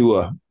it that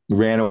Tua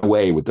ran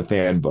away with the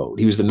fan vote?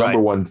 He was the number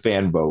one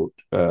fan vote.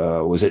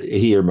 Was it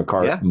he or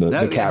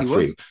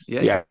McCaffrey?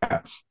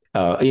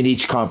 In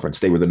each conference,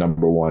 they were the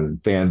number one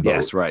fan vote.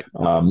 Yes, right.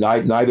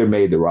 Neither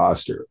made the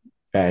roster.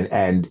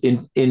 And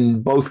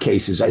in both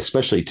cases,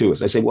 especially Tua,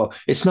 I say, well,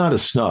 it's not a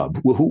snub.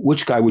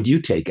 Which guy would you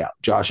take out?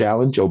 Josh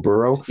Allen, Joe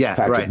Burrow,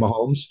 Patrick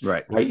Mahomes?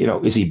 Right.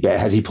 Is he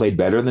has he played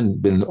better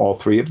than all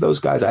three of those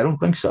guys? I don't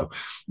think so.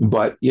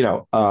 But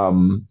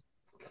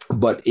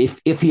but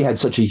if he had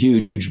such a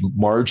huge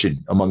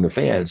margin among the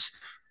fans,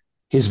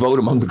 his vote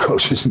among the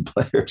coaches and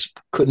players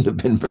couldn't have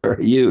been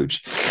very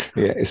huge.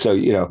 Yeah, so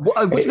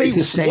what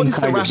is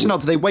the rationale?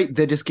 Do they wait?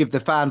 They just give the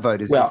fan vote?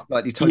 Is this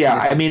slightly totally? Yeah,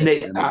 I mean,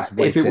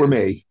 if it were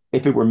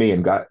me,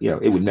 and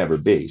it would never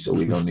be. So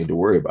we don't need to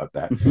worry about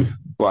that.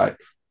 But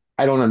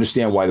I don't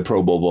understand why the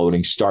Pro Bowl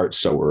voting starts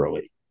so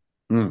early.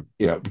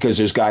 Because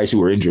there's guys who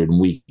were injured in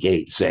week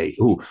 8, say,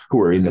 who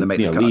are in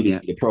leading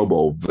the Pro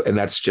Bowl, and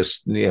that's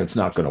just it's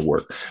not going to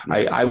work.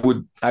 I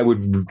would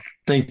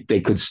think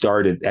they could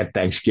start it at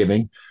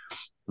Thanksgiving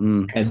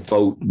and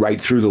vote right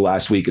through the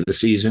last week of the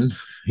season,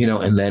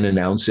 and then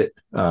announce it,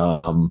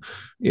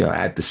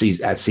 at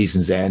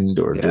season's end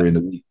or during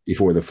the week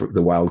before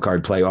the wild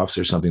card playoffs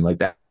or something like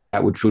that.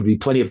 Which would be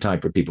plenty of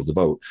time for people to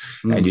vote,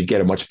 and you'd get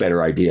a much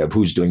better idea of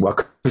who's doing well.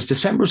 Because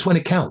December's when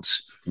it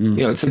counts.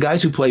 It's the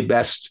guys who play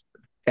best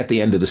at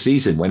the end of the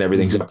season when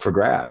everything's up for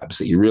grabs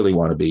that you really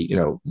want to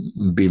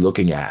be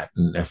looking at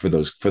for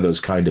those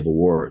kind of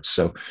awards.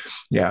 So,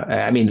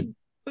 I mean,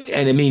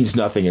 and it means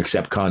nothing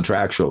except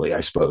contractually,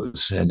 I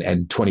suppose.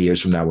 And 20 years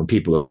from now, when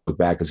people look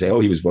back and say, "Oh,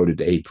 he was voted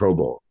to 8 Pro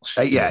Bowls,"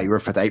 you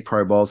refer to 8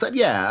 Pro Bowls. And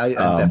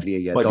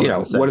definitely. But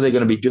what are they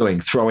going to be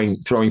doing?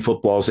 Throwing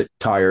footballs at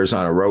tires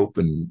on a rope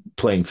and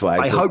playing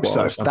flag? I hope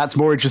so. That's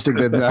more interesting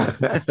than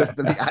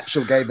the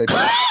actual game they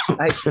play.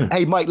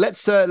 Hey, Mike,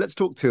 let's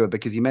talk to him,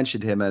 because you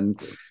mentioned him and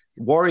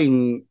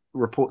worrying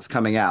reports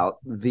coming out.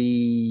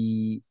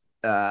 The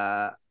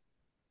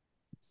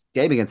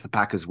game against the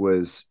Packers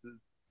was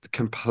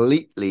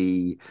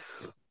completely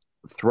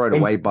thrown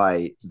away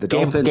by the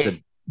Dolphins.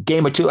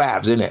 Game of two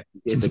halves, isn't it?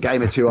 It's a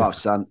game of two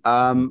halves, son.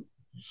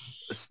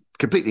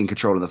 Completely in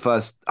control in the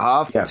first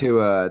half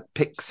to a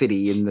pick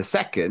city in the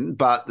second,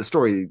 but the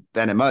story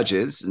then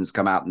emerges and has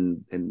come out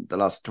in the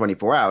last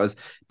 24 hours,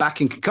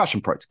 back in concussion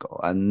protocol,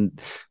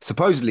 and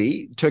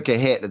supposedly took a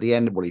hit at the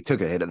end. Well, he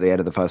took a hit at the end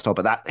of the first half,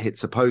 but that hit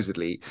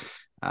supposedly,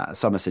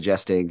 some are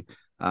suggesting,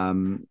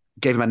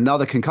 gave him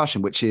another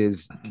concussion, which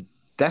is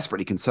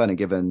desperately concerning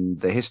given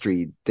the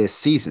history this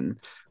season.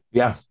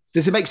 Yeah.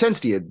 Does it make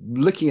sense to you,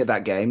 looking at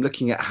that game,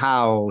 looking at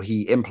how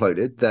he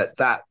imploded,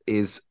 that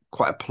is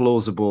quite a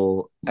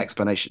plausible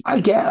explanation? I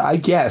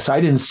guess. I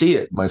didn't see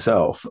it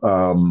myself.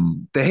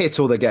 The hit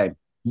or the game?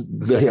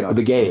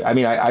 the game. I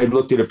mean, I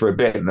looked at it for a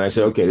bit and I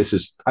said, okay,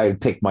 I had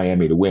picked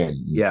Miami to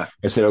win. Yeah.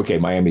 I said, okay,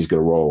 Miami's going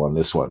to roll on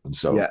this one.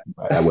 So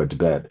I went to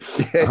bed.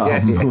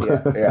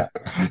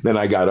 Then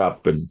I got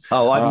up and.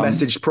 Oh, I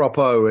messaged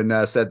Propo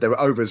and said there were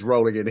overs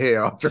rolling in here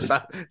after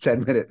about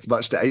 10 minutes. He's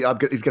going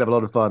to have a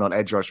lot of fun on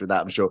Edge Rush with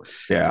that, I'm sure.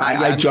 Yeah.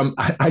 I jumped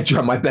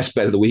my best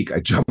bet of the week. I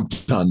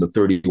jumped on the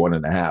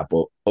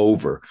 31.5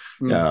 over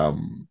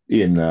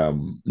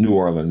in New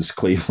Orleans,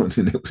 Cleveland,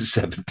 and it was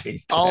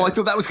 17. Oh, I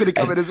thought that was going to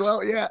come in as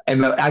well. Yeah,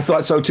 and I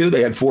thought so too.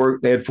 They had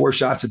four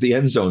shots at the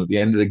end zone at the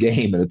end of the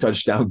game, and a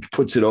touchdown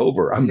puts it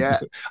over.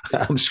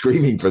 I'm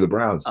screaming for the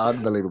Browns.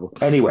 Unbelievable.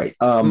 Anyway,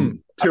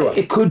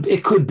 it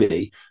could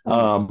be,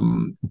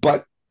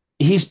 but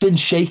he's been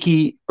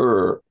shaky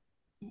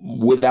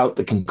without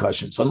the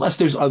concussions, unless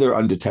there's other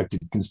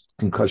undetected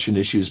concussion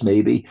issues,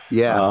 maybe.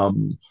 Yeah,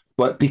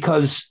 but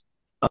because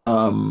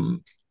I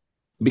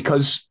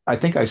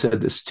think I said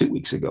this 2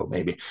 weeks ago,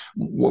 maybe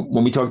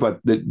when we talked about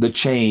the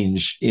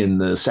change in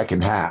the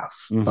second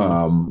half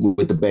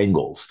with the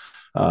Bengals,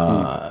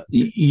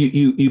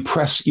 you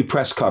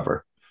press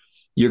cover.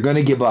 You're going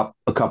to give up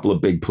a couple of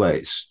big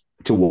plays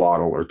to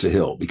Waddle or to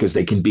Hill because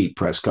they can beat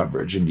press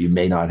coverage, and you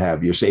may not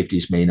have your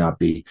safeties may not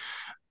be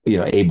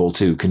able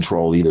to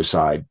control either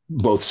side,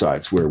 both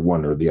sides, where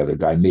one or the other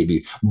guy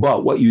maybe.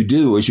 But what you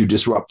do is you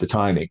disrupt the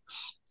timing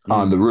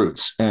on the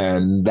routes.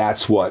 And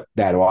that's what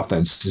that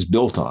offense is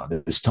built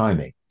on, is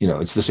timing.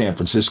 It's the San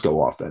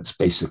Francisco offense,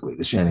 basically,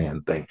 the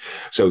Shanahan thing.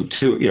 So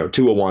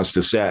Tua wants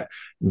to set,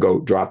 go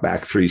drop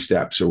back 3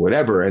 steps or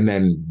whatever, and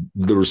then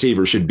the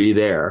receiver should be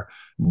there,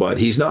 but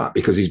he's not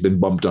because he's been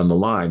bumped on the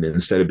line. And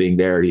instead of being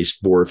there, he's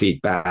 4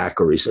 feet back,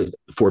 or he's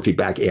 4 feet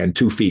back and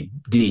 2 feet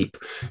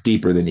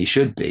deeper than he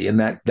should be. And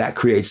that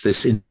creates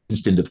this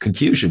instant of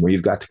confusion where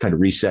you've got to kind of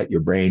reset your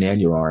brain and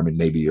your arm and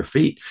maybe your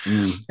feet.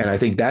 And I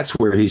think that's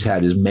where he's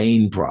had his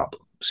main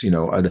problems.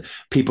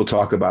 People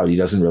talk about he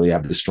doesn't really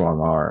have the strong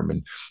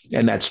arm,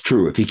 and that's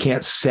true. If he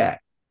can't set,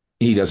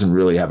 he doesn't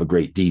really have a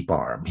great deep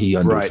arm. He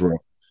underthrows, right.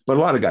 But a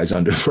lot of guys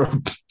underthrow.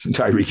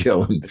 Tyreek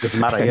Hill and, it doesn't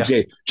matter, and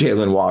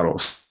Jalen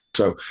Waddles.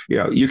 So,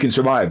 you can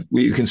survive.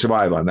 You can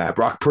survive on that.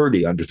 Brock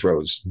Purdy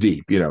underthrows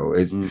deep,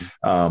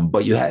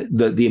 but you had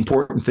the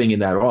important thing in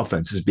that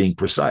offense is being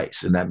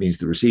precise. And that means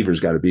the receiver's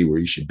got to be where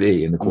he should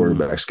be. And the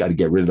quarterback's got to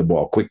get rid of the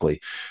ball quickly.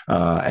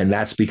 And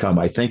that's become,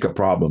 I think, a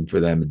problem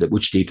for them,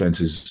 which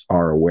defenses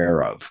are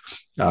aware of.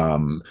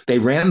 They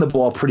ran the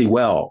ball pretty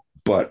well,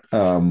 but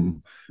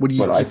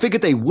I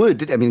figured they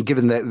would. I mean,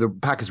 given that the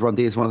Packers run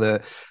D is one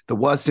of the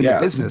worst in the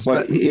business.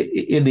 But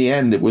in the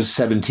end, it was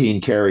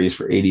 17 carries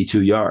for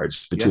 82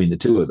 yards between the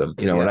two of them.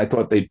 And I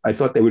thought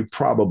they would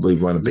probably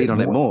run a bit on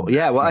it more.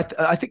 Yeah, well,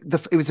 I think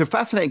it was a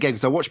fascinating game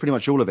because I watched pretty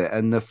much all of it,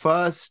 and the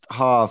first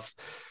half,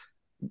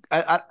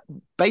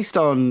 based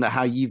on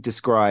how you've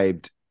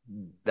described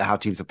how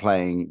teams are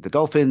playing the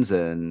Dolphins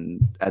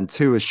and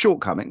Tua's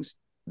shortcomings,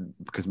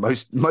 because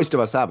most of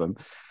us have them.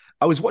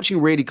 I was watching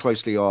really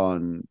closely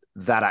on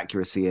that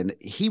accuracy, and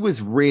he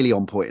was really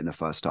on point in the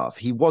first half.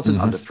 He wasn't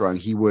underthrowing.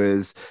 He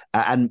was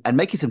and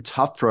making some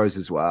tough throws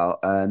as well,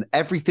 and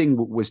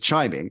everything was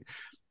chiming.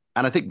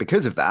 And I think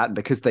because of that,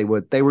 because they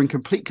were in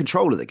complete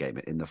control of the game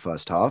in the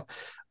first half,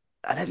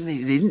 and they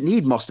didn't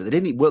need Mostert.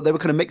 They were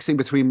kind of mixing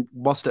between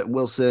Mostert and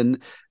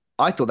Wilson.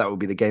 I thought that would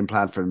be the game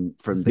plan from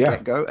the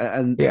get-go.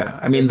 And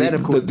I mean, then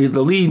of course the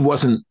lead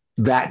wasn't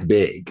that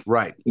big,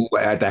 right,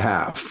 at the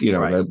half,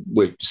 right.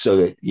 So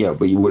that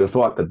but you would have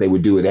thought that they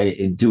would do it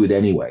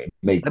anyway.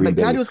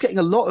 McDaniel's getting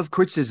a lot of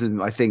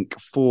criticism, I think,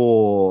 a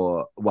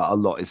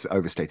lot is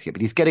overstating it,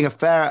 but he's getting a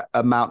fair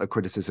amount of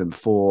criticism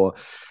for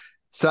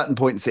certain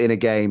points in a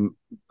game.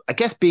 I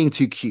guess being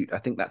too cute. I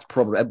think that's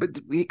probably. But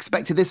we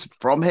expected this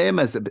from him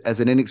as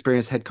an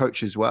inexperienced head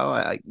coach as well.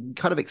 I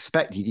kind of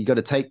expect you got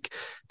to take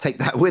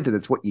that with it.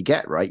 That's what you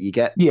get, right? You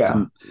get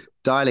some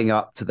dialing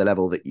up to the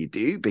level that you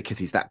do because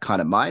he's that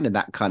kind of mind and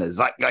that kind of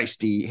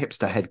zeitgeisty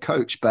hipster head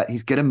coach, but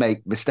he's going to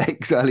make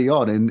mistakes early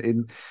on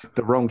in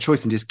the wrong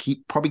choice, and just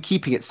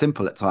keeping it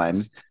simple at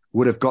times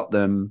would have got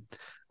them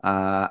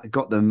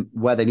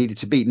where they needed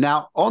to be.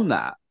 Now on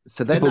that,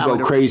 so then people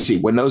go crazy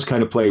when those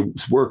kind of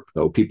plays work,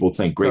 though. People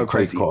think great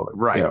crazy calling,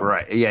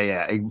 right,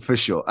 yeah, for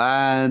sure.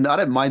 And I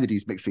don't mind that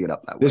he's mixing it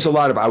up that way. There's a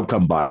lot of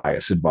outcome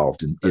bias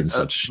involved in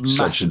such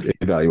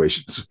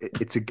evaluations.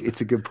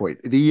 It's a good point.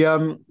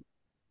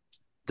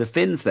 The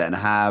Finns then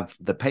have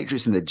the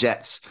Patriots and the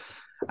Jets,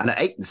 and at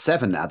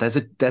 8-7 now,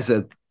 there's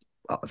a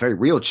very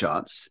real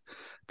chance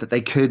that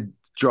they could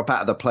drop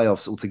out of the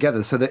playoffs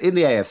altogether. So that in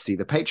the AFC,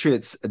 the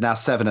Patriots are now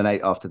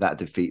 7-8 after that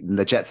defeat, and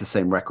the Jets the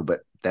same record,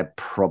 but they're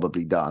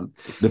probably done.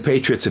 The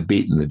Patriots have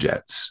beaten the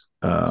Jets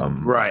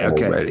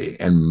already,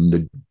 and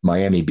the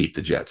Miami beat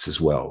the Jets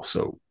as well.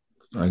 So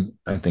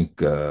I think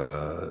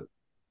the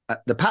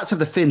Pats have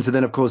the Finns, and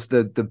then of course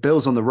the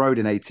Bills on the road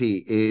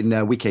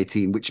in week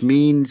 18, which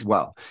means,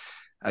 well,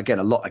 again,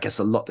 a lot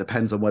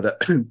depends on whether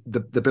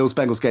the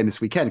Bills-Bengals game this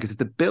weekend, because if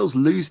the Bills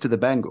lose to the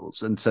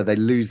Bengals and so they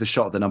lose the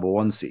shot at the number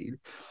 1 seed,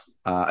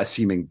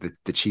 assuming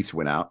the Chiefs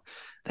win out,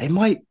 they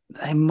might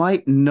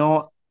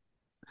not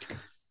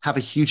have a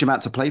huge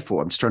amount to play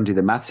for. I'm just trying to do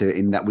the math here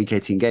in that week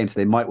 18 game. So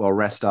they might well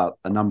rest up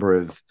a number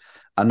of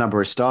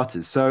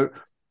starters. So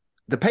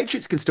the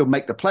Patriots can still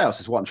make the playoffs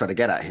is what I'm trying to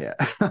get at here.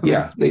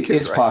 Yeah,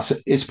 it's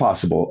possible. It's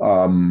possible.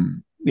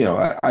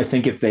 I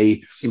think if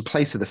they, in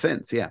place of the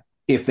Finns,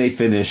 if they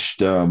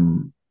finished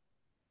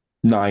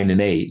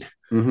 9-8,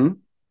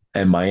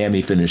 and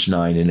Miami finished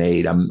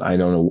 9-8, I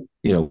don't know.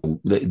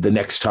 The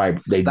next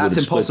time that's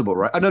impossible,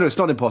 right? Oh, no, it's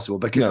not impossible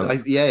because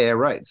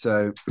right.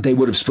 So they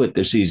would have split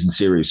their season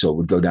series, so it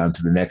would go down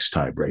to the next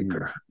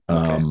tiebreaker.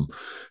 Okay.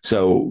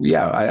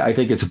 I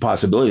think it's a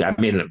possibility. I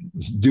mean,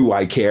 do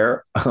I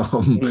care?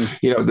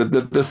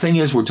 The thing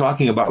is, we're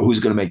talking about who's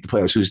going to make the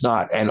playoffs, who's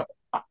not, and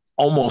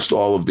almost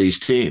all of these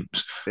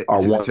teams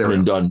are one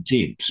and done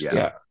teams.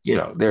 Yeah.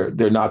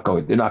 They're not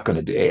going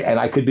to do it. And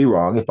I could be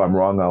wrong. If I'm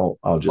wrong,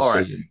 I'll just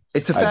say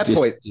it's a fair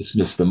point.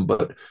 Dismiss them,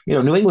 but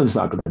New England's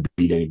not going to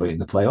beat anybody in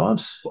the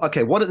playoffs.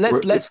 Okay,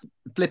 let's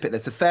flip it.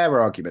 That's a fair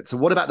argument. So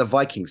what about the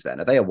Vikings then?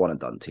 Are they a one and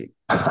done team?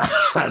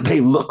 They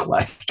look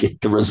like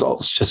it. The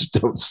results just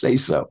don't say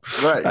so.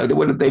 Right.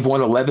 They've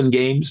won 11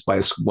 games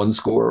by one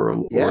score or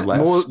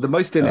less. The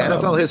most in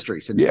NFL history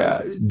since.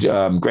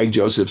 Greg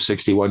Joseph's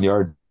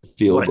 61-yard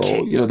field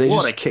goal.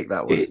 What a kick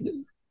that was.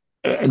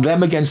 And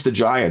them against the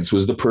Giants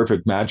was the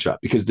perfect matchup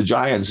because the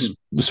Giants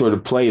sort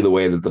of play the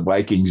way that the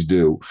Vikings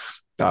do.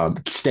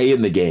 Stay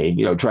in the game,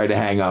 try to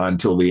hang on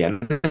till the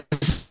end.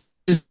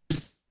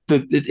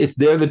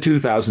 They're the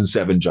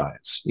 2007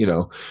 Giants,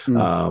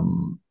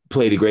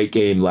 played a great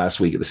game last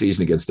week of the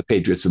season against the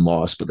Patriots and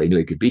lost, but they knew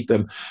they could beat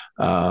them.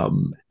 I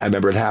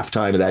remember at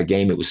halftime of that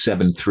game, it was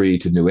 7-3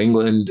 to New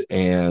England.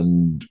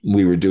 And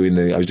I was doing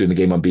the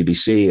game on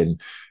BBC and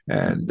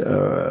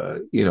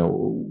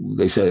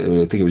they said,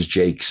 I think it was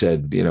Jake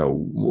said,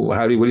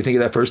 what do you think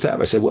of that first half?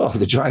 I said, well,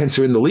 the Giants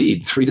are in the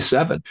lead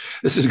 3-7.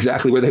 This is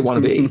exactly where they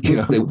want to be.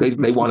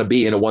 They want to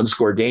be in a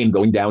one-score game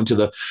going down into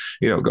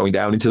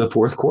the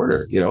fourth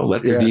quarter,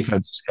 let their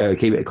defense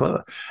keep it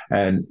close.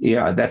 And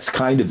that's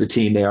kind of the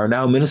team they are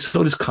now.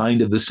 Minnesota's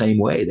kind of the same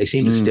way. They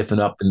seem to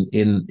stiffen up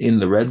in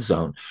the red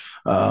zone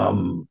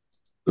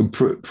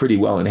pretty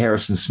well. And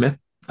Harrison Smith,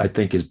 I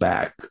think, is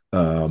back.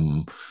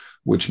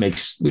 Which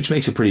makes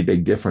a pretty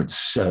big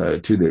difference to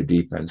their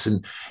defense.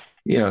 And,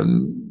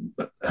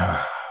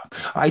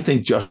 I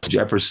think Justin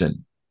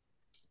Jefferson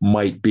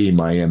might be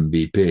my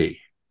MVP,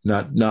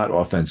 not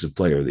offensive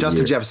player of the year.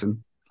 Justin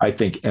Jefferson. I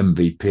think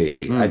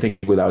MVP. I think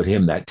without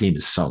him, that team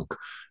is sunk.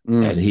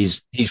 And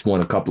he's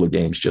won a couple of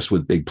games just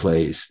with big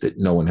plays that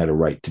no one had a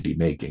right to be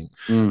making.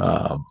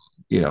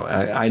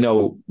 I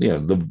know,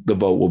 the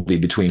vote will be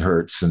between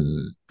Hurts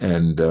and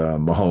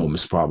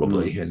Mahomes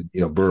probably. And,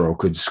 Burrow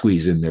could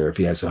squeeze in there if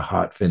he has a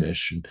hot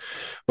finish.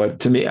 But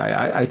to me,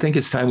 I think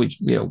it's time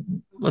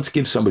let's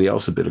give somebody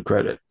else a bit of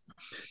credit.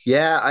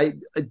 Yeah.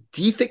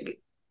 Do you think,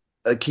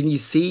 can you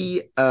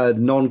see a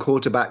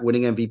non-quarterback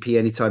winning MVP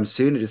anytime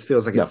soon? It just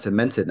feels like it's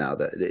cemented now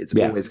that it's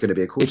always going to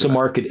be a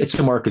quarterback. It's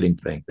a marketing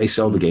thing. They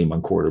sell the game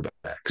on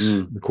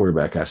quarterbacks. The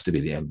quarterback has to be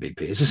the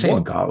MVP. It's the same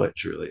in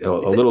college, really. A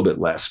little bit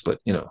less, but,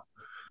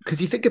 Because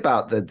you think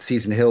about the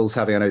season Hill's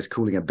having, I know he's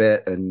cooling a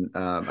bit, and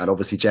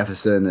obviously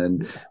Jefferson,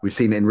 and we've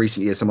seen in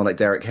recent years someone like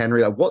Derrick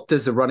Henry. Like, what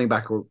does a running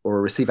back or a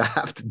receiver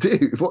have to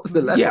do? What's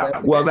the level? Yeah,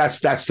 well,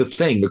 that's the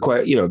thing.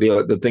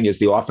 The thing is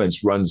the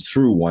offense runs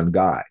through one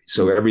guy,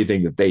 so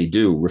everything that they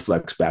do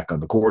reflects back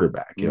on the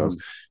quarterback.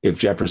 If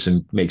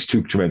Jefferson makes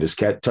two tremendous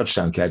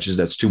touchdown catches,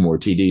 that's two more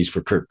TDs for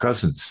Kirk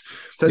Cousins.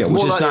 So it's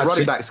more like the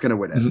running back's going to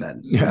win it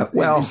then. Yeah,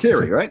 well, in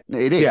theory, right?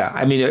 It is. Yeah,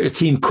 I mean, a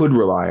team could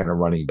rely on a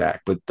running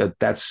back, but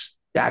that's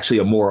actually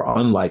a more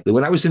unlikely.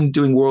 When I was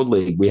doing World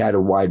League, we had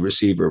a wide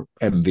receiver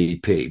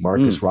MVP.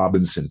 Marcus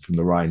Robinson from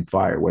the Rhine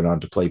Fire went on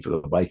to play for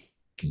the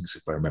Vikings,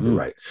 if I remember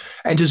right,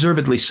 and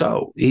deservedly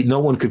so. No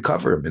one could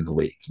cover him in the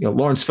league.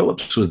 Lawrence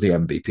Phillips was the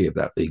MVP of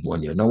that league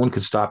one year. No one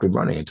could stop him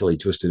running until he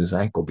twisted his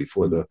ankle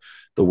before the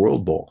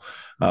World Bowl.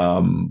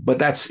 But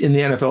that's in the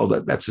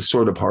NFL. That's a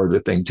sort of harder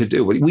thing to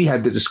do. We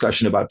had the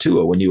discussion about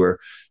Tua when you were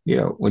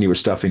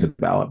stuffing the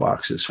ballot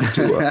boxes for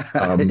Tua.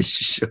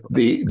 Sure.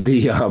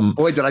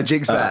 Boy, did I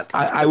jinx that?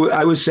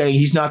 I was saying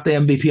he's not the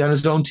MVP on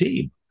his own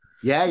team.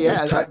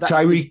 Yeah.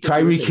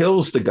 Tyreek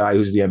Hill's the guy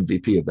who's the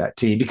MVP of that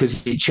team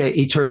because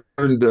he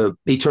turned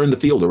the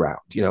field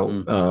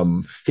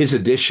around. His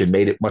addition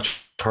made it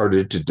much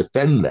harder to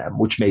defend them,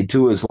 which made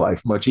Tua's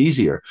life much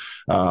easier.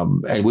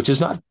 And which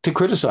is not to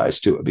criticize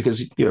Tua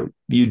because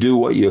you do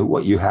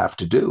what you have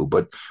to do,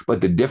 but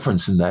the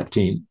difference in that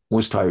team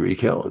was Tyreek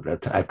Hill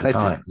at the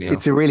time.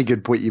 It's a really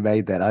good point you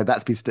made there.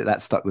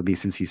 That stuck with me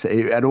since you said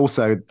it. And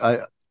also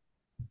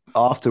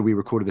after we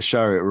recorded the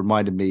show, it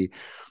reminded me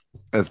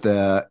of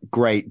the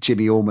great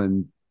Jimmy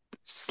Orman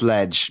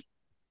sledge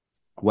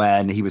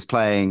when he was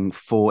playing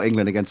for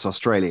England against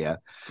Australia,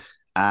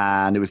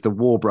 and it was the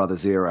War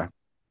Brothers era.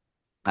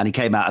 And he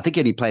came out, I think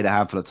he only played a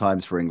handful of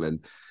times for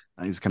England.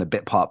 He was kind of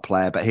bit part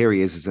player, but here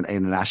he is in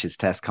an Ashes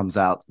test, comes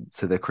out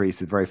to the crease,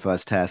 his very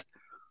first test.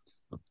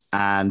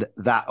 And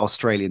that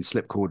Australian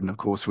slip cordon, of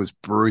course, was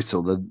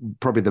brutal.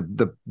 Probably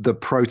the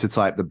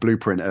prototype, the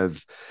blueprint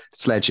of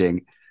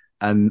sledging.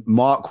 And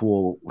Mark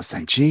Wall was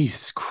saying,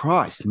 Jesus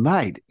Christ,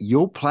 mate,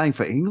 you're playing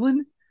for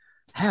England?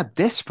 How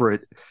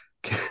desperate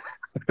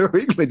for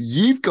England.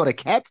 You've got a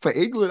cap for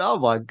England. Oh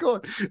my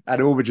God.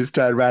 And Orban just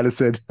turned around and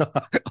said,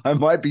 I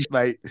might be,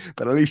 mate,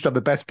 but at least I'm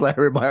the best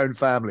player in my own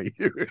family.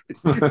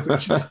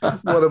 Which is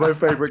one of my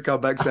favorite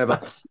comebacks ever.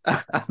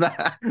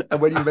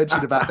 And when you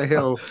mentioned about the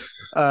hill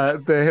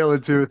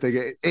and tour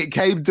thing, it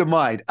came to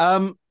mind.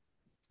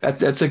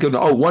 That's a good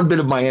one. Oh, one bit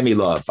of Miami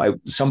love.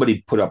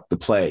 Somebody put up the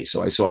play,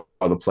 so I saw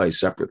the play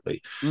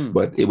separately.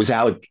 But it was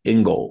Alec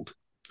Ingold,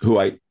 who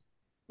I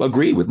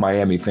agree with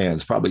Miami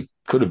fans probably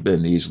could have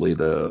been easily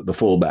the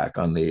fullback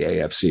on the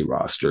AFC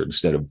roster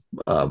instead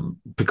of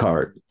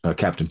Picard,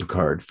 Captain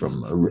Picard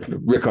from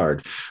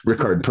Ricard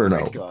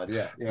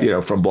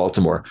Perno, from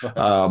Baltimore.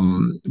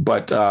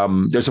 But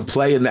there's a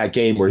play in that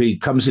game where he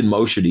comes in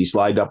motion. He's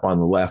lined up on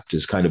the left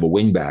as kind of a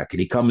wingback, and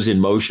he comes in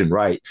motion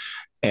right,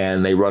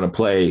 and they run a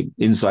play,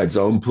 inside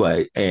zone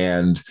play,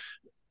 and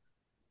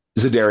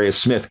Zadarius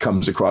Smith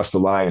comes across the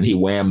line and he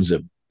whams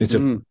him.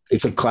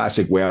 It's a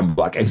classic wham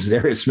block. And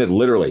Zadarius Smith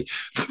literally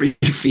 3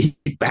 feet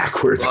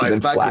backwards and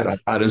then flat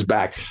on his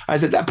back. I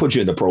said, that puts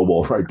you in the Pro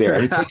Bowl right there.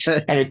 And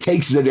it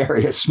takes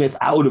Zadarius Smith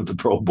out of the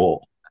Pro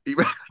Bowl.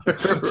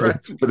 for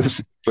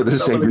the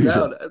same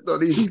reason.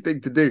 Not an easy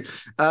thing to do.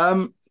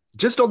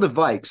 Just on the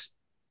Vikes,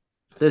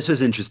 this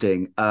was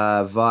interesting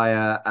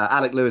via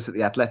Alec Lewis at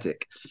The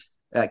Athletic.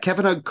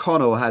 Kevin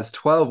O'Connell has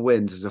 12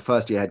 wins as a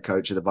first-year head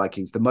coach of the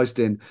Vikings, the most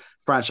in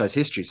franchise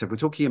history. So if we're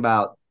talking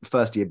about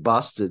first-year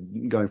bust,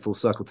 going full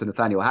circle to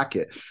Nathaniel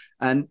Hackett,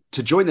 and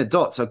to join the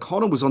dots,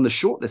 O'Connell was on the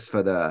shortlist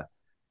for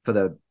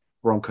the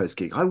Broncos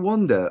gig. I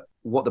wonder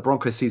what the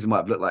Broncos season might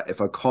have looked like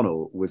if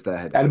O'Connell was their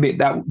head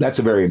coach. That's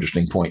a very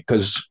interesting point,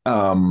 because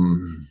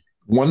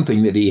one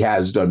thing that he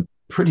has done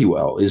pretty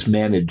well is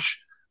manage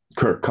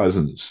Kirk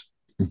Cousins.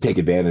 Take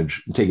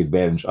advantage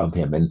of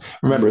him. And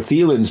remember,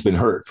 Thielen's been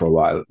hurt for a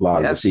lot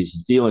of the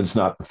season. Thielen's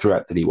not the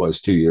threat that he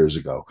was 2 years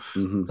ago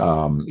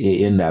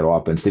in that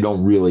offense. They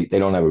don't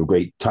have a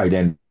great tight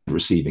end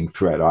receiving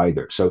threat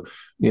either. So,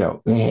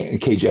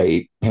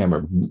 KJ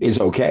Hammer is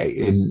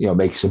okay and,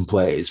 makes some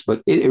plays,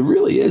 but it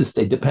really is.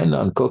 They depend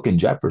on Cook and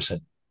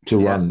Jefferson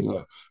to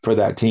run for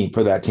that team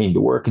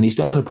to work. And he's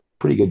done a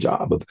pretty good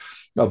job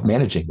of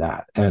managing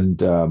that.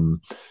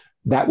 And,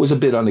 that was a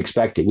bit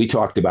unexpected. We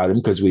talked about him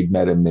because we'd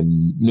met him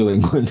in New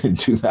England in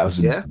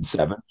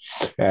 2007.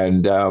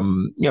 And,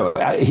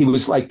 he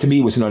was like, to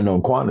me, was an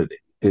unknown quantity.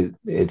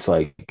 It's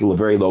like a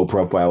very low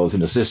profile as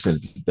an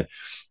assistant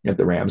at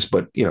the Rams,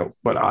 but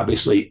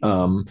obviously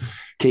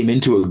came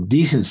into a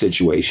decent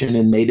situation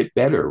and made it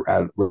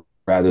better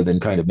rather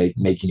than kind of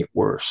making it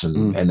worse.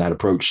 And that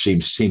approach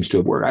seems to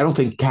have worked. I don't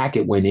think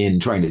Hackett went in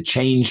trying to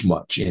change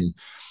much in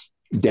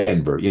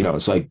Denver.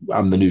 It's like,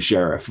 I'm the new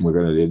sheriff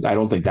and I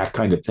don't think that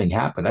kind of thing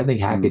happened. I think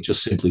Hackett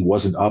just simply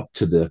wasn't up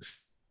to the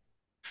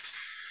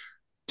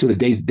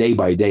day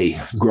by day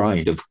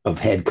grind of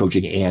head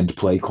coaching and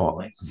play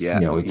calling.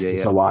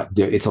 It's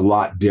a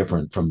lot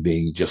different from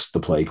being just the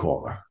play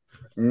caller.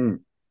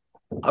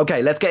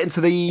 Okay, let's get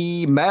into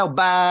the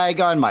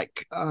mailbag on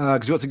Mike,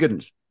 because you got some good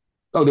ones.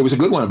 Oh, there was a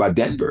good one about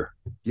Denver.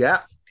 Yeah.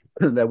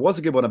 There was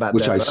a good one about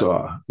which Denver. I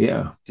saw.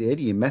 Yeah. Did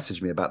you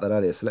message me about that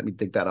earlier? So let me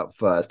dig that up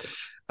first.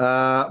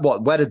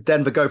 Where did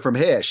Denver go from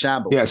here?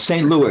 Shambles. Yeah,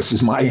 St. Louis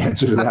is my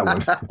answer to that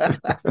one.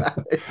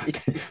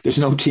 There's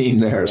no team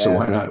there, so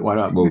why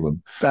not move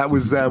them? That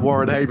was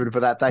Warren Heyman for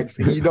that. Thanks.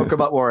 You knock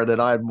him up, Warren,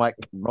 and I and Mike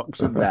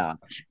knocks him down.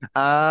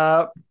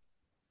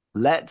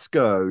 Let's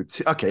go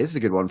to. Okay, this is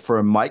a good one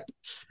from Mike,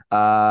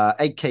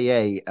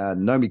 aka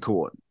Nomi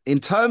Korn. In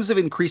terms of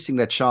increasing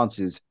their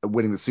chances of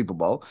winning the Super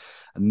Bowl,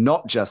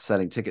 not just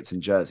selling tickets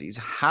and jerseys,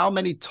 how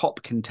many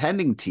top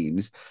contending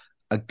teams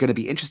are going to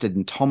be interested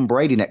in Tom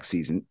Brady next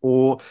season,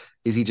 or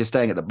is he just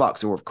staying at the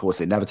Bucs? Or, of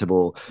course,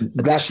 inevitable.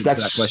 That's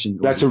question.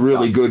 That's a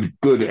really good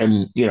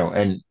and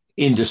and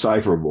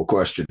indecipherable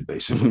question,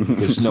 basically,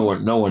 because no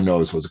one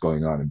knows what's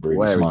going on in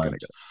Brady's mind.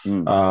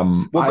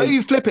 Maybe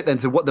you flip it then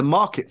to what the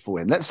market for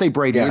him. Let's say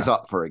Brady is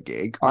up for a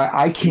gig.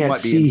 I can't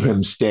see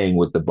him staying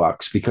with the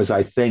Bucs, because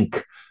I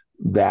think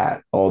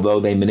that although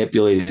they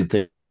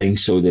manipulated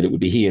things so that it would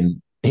be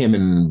him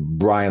and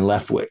Brian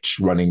Leftwich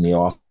running the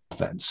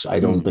offense, I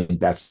don't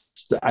think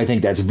I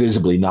think that's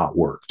visibly not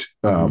worked.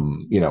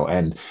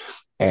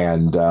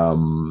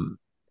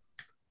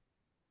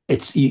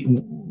 It's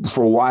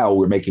for a while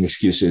we're making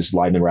excuses.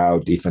 Linemen were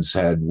out, defense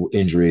had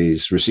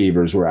injuries,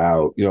 receivers were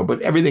out,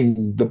 but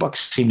everything, the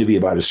Bucs seem to be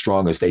about as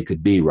strong as they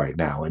could be right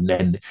now. And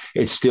then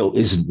it still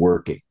isn't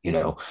working.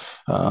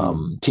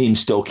 Teams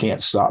still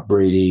can't stop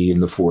Brady in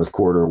the fourth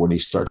quarter when he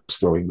starts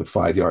throwing the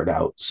 5-yard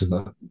outs and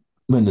the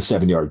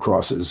 7-yard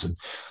crosses and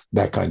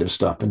that kind of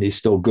stuff. And he's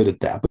still good at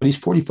that, but he's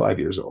 45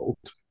 years old.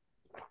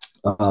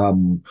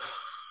 Who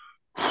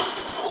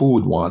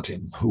would want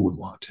him? Would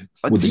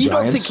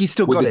don't think he's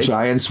still got it? Would the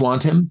Giants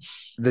want him?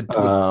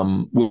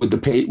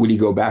 Would he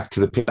go back to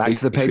the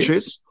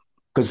Patriots?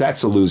 Because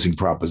that's a losing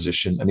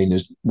proposition. I mean,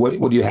 what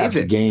do you have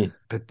to gain?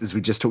 But as we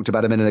just talked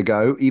about a minute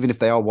ago, even if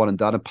they are one and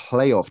done, a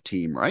playoff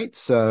team, right?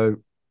 So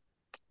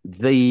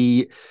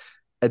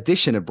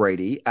addition of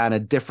Brady and a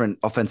different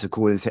offensive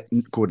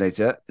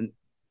coordinator.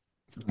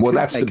 Well,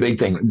 that's the big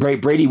thing.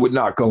 Brady would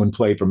not go and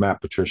play for Matt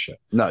Patricia.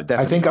 No,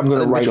 definitely. I think I'm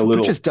going to write a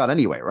little. Which is done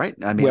anyway, right?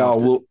 I mean,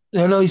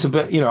 he's a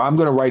bit. I'm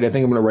going to write. I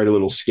think I'm going to write a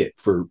little skit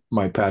for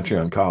my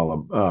Patreon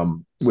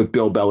column with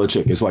Bill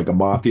Belichick as like a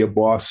mafia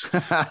boss.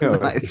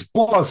 Nice.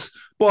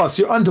 Boss,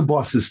 your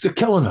underbosses, they're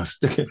killing us.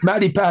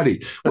 Matty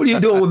Patty, what are you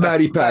doing with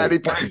Matty Patty?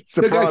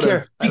 The guy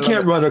he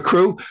can't run a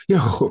crew.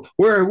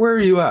 Where are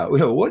you at?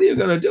 What are you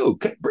going to do?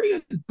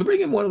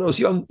 Bring in one of those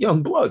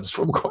young bloods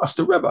from across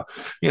the river.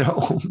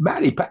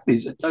 Matty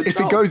Patty's.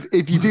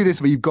 If you do this,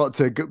 where you've got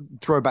to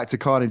throw back to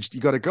Carnage, you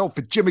got to go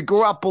for Jimmy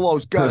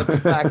Garoppolo's going to be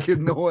back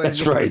in the way.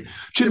 That's right.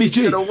 Jimmy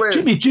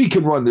G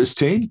can run this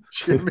team.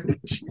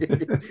 Jimmy G.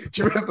 Do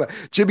you remember?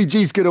 Jimmy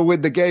G's going to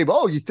win the game.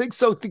 Oh, you think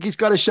so? Think he's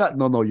got a shot?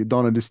 No, you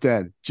don't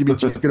understand. Jimmy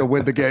G's going to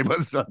win the game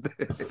on Sunday.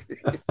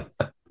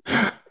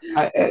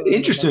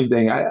 Interesting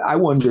thing. I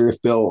wonder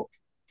if Bill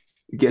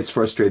gets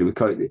frustrated with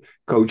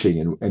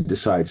coaching and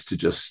decides to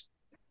just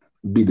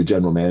be the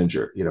general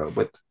manager.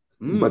 But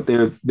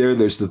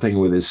there's the thing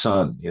with his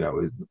son.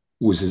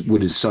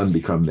 Would his son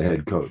become the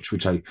head coach?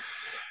 Which I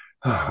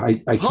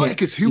can't.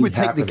 Because who would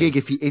take the gig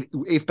if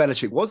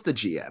Belichick was the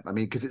GM? I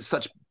mean, because it's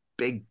such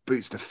big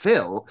boots to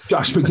fill.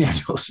 Josh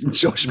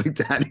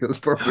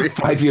McDaniels, probably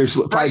 5 years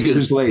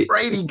late.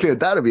 Brady could.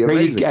 That'd be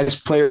amazing. Brady as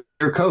player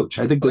coach.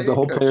 I think the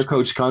whole player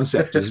coach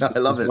concept is I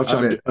love it. Much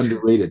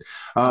underrated.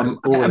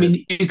 I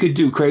mean, you could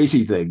do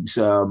crazy things.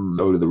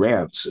 Go to the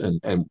Rams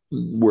and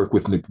work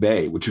with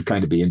McVay, which would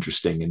kind of be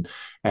interesting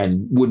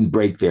and wouldn't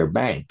break their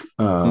bank,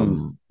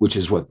 which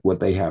is what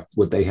they have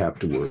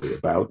to worry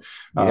about.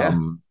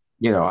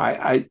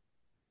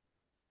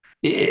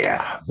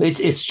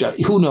 It's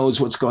just who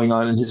knows what's going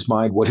on in his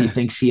mind, what he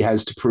thinks he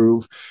has to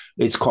prove.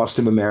 It's cost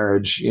him a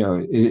marriage,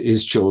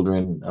 his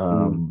children,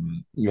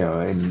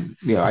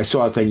 I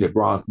saw a thing that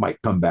Gronk might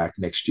come back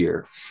next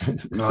year.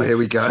 Here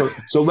we go.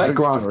 So let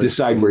Gronk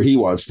decide where he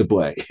wants to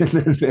play and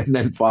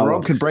then follow.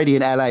 Gronk and Brady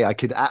in LA.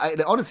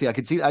 Honestly, I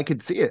could see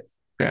it.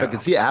 Yeah. I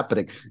could see it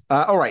happening.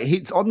 All right.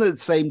 He's on the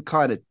same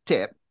kind of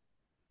tip.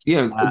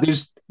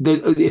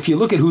 If you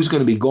look at who's going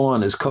to be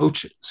gone as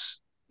coaches.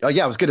 Oh,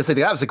 yeah, I was going to say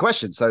that was the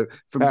question. So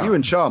from you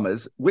and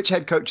Chalmers, which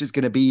head coach is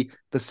going to be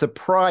the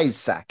surprise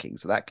sacking?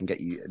 So that can get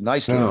you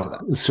nicely into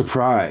that.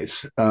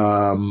 Surprise.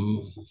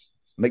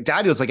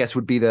 McDaniels, I guess,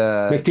 would be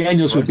the...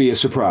 McDaniels would be a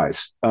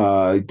surprise,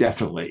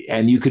 definitely.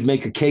 And you could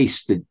make a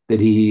case that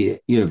he,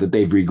 that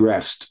they've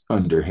regressed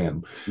under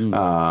him.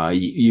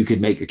 You could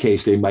make a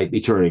case they might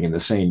be turning in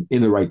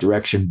the right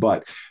direction.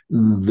 But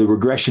the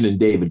regression in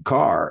David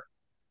Carr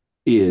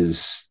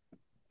is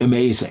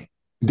amazing.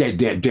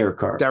 Derek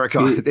Carr.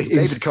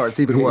 David Carr,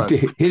 it's even worse.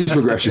 His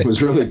regression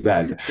was really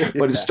bad,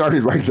 but it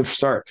started right at the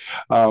start.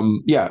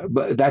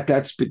 But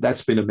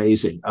that's been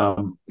amazing.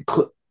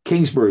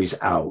 Kingsbury's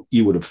out,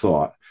 you would have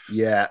thought.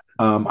 Yeah.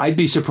 I'd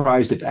be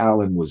surprised if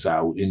Allen was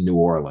out in New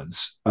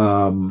Orleans.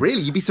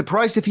 Really? You'd be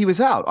surprised if he was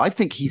out? I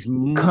think he's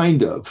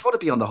kind of got to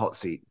be on the hot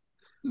seat.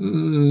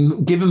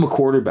 Give him a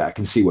quarterback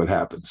and see what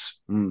happens.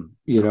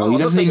 He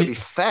doesn't even be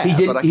fair. He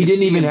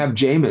didn't even have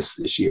Jameis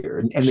this year,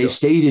 and they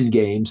stayed in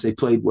games. They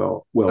played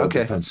well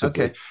defensively.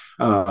 Okay.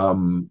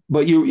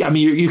 But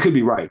you could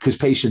be right because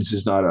patience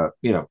is not a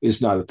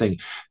thing.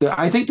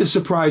 I think the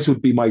surprise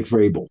would be Mike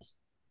Vrabel.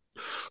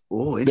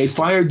 Oh, they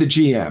fired the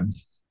GM.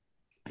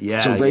 Yeah,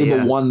 so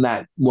Vrabel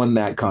won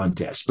that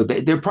contest,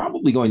 but they're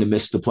probably going to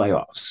miss the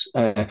playoffs.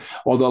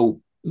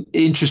 Although.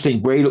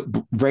 Interesting,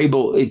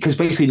 Vrabel, because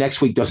basically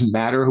next week doesn't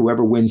matter.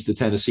 Whoever wins the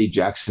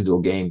Tennessee-Jacksonville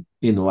game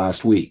in the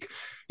last week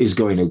is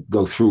going to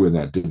go through in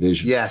that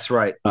division. Yes,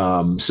 right.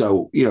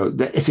 So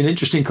it's an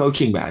interesting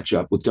coaching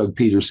matchup with Doug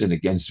Peterson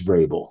against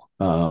Vrabel.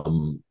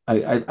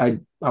 I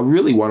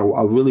really want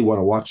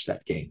to watch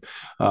that game.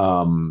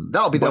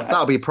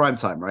 That'll be prime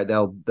time, right?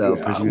 They'll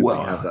presumably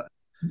have that.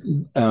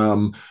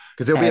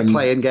 Because there'll be a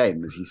play-in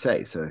game, as you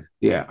say. So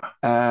yeah,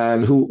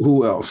 and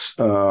who else?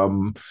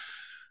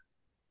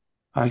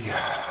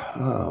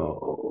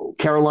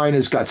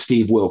 Carolina's got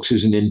Steve Wilkes,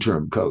 who's an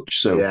interim coach.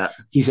 So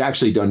he's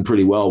actually done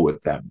pretty well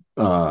with them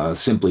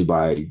simply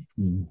by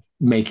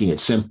making it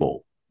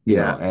simple.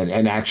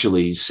 And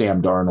actually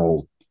Sam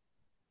Darnold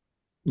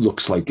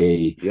looks like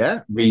a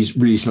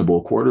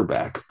reasonable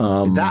quarterback.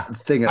 Sean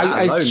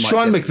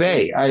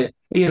McVay.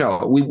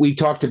 We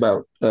talked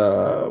about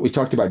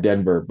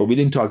Denver, but we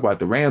didn't talk about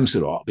the Rams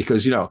at all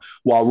because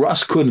while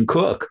Russ couldn't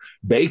cook,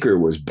 Baker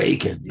was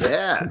baking.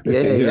 Yeah.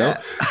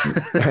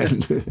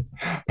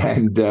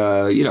 And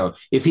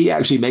if he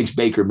actually makes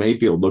Baker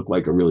Mayfield look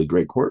like a really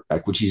great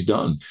quarterback, which he's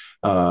done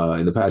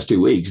in the past 2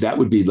 weeks, that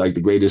would be like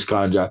the greatest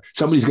con job.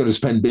 Somebody's going to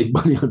spend big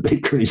money on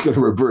Baker, and he's going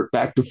to revert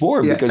back to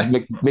form because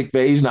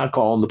McVay's not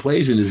calling the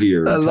plays in his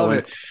ear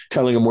and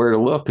telling him where to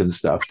look and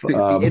stuff. It's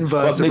the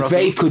inverse.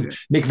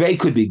 McVay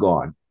could be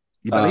gone.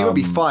 But he won't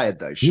be fired,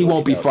 though. He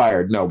won't be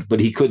fired, no. But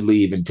he could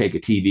leave and take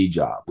a TV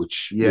job,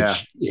 which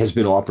has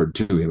been offered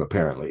to him,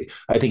 apparently.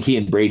 I think he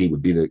and Brady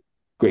would be the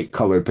great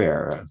color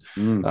pair.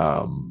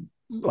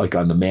 like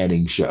on the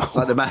Manning show.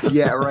 Like the man,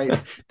 yeah,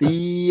 right.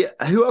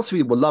 Who else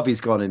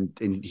Lovey's gone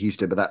in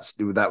Houston, but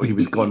that he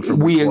was gone from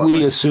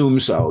we assume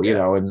so, you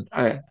know, and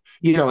and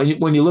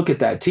when you look at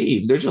that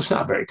team, they're just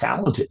not very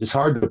talented. It's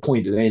hard to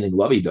point at anything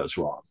Lovey does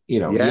wrong. You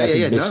know,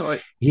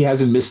 he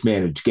hasn't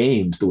mismanaged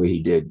games the way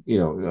he did,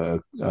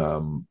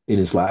 in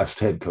his last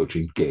head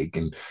coaching gig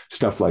and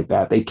stuff like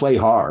that. They play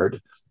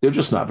hard. They're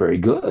just not very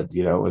good,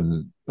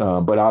 and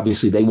but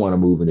obviously they want to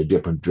move in a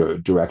different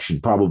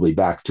direction, probably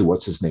back to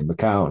what's his name,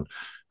 McCown,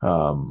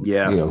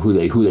 who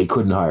they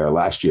couldn't hire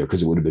last year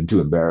because it would have been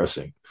too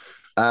embarrassing.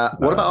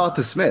 What about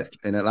Arthur Smith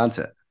in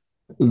Atlanta?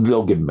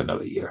 They'll give him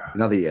another year.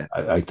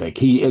 I think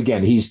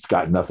he's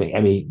got nothing.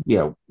 I mean,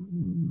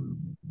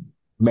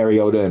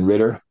 Mariota and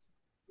Ritter.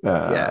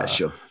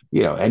 Sure.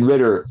 And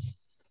Ritter.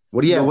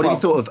 What do you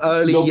thought of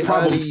early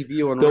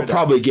view on Ritter? They'll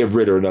probably give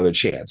Ritter another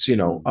chance,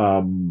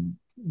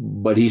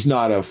 but he's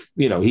not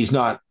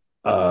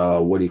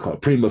what do you call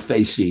it? Prima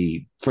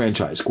facie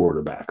franchise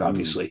quarterback.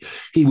 Obviously,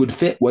 he would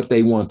fit what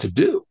they want to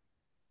do,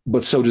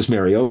 but so does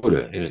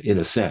Mariota in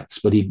a sense.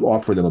 But he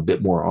offered them a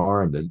bit more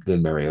arm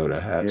than Mariota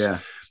has. Yeah.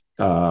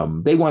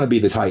 They want to be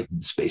the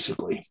Titans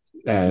basically,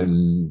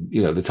 and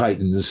the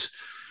Titans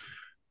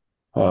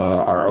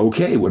are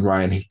okay when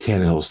Ryan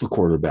Tannehill's the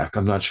quarterback.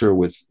 I'm not sure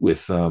with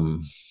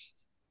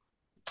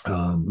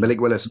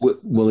Malik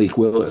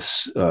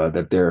Willis.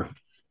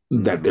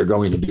 That they're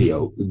going to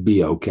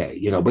be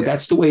okay, but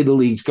that's the way the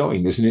league's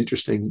going. There's an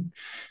interesting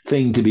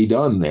thing to be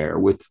done there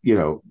with,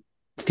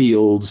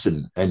 Fields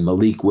and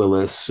Malik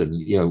Willis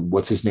and,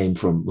 what's his name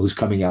who's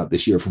coming out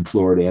this year from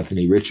Florida,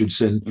 Anthony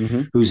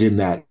Richardson, who's in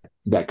that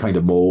kind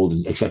of mold,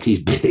 and except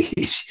he's big.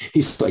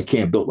 He's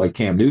built like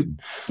Cam Newton.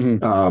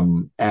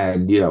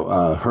 And,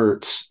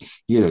 Hurts,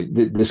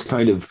 this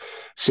kind of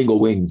single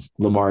wing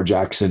Lamar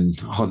Jackson,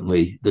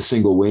 Huntley, the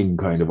single wing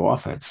kind of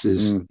offense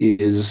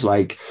is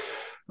like,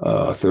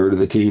 a third of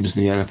the teams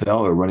in the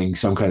NFL are running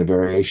some kind of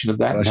variation of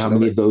that. And how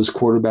many of those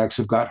quarterbacks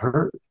have got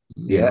hurt?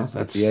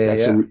 That's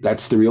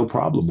the real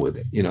problem with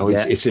it.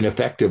 It's an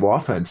effective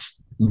offense,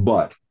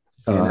 but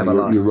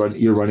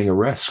you're running a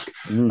risk.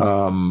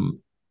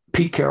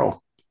 Pete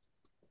Carroll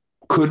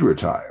could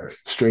retire.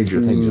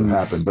 Stranger things have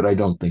happened, but I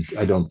don't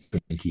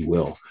think he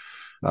will.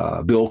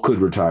 Bill could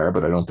retire,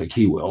 but I don't think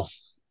he will.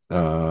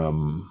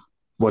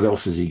 What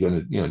else is he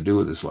going to do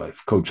with his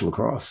life? Coach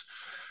lacrosse.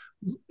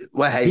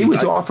 Well, hey, he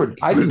was offered.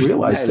 I didn't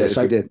realize this.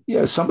 Did.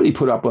 Somebody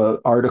put up an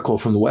article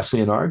from the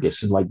Wesleyan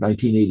Argus in like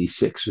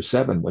 1986 or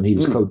 7 when he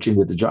was coaching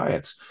with the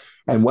Giants,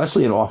 and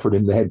Wesleyan offered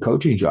him the head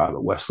coaching job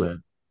at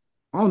Wesleyan.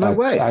 Oh, no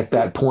way! At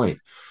that point,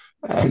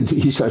 and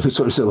he sort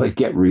of said, like,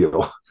 get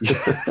real.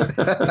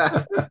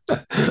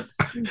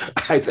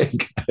 I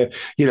think,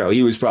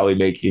 he was probably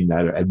making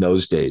that in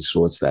those days. So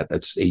what's that?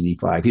 That's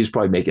 85. He was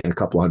probably making a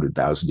couple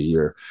 $100,000 a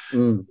year.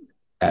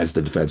 As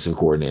the defensive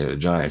coordinator of the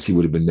Giants. He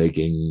would have been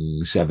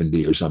making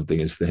 70 or something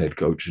as the head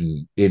coach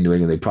in New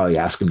England. They'd probably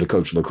ask him to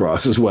coach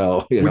lacrosse as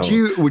well. Would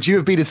you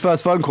have been his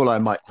first phone call,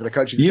 Mike, for the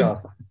coaching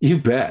staff? You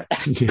bet.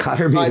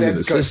 Hire me as an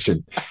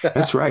assistant.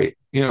 That's right.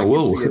 we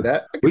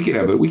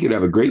could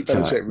have a great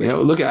time.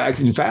 Look at,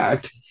 in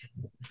fact.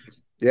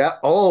 Yeah.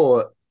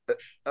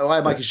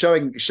 Mike is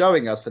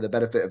showing us for the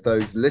benefit of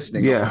those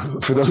listening. Yeah,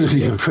 for those of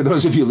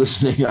you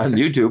listening on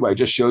YouTube, I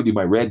just showed you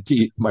my red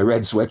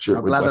sweatshirt.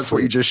 I'm glad that's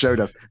what you just showed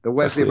us. The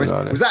Wesley was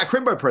that a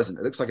Crimbo present?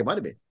 It looks like it might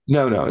have been.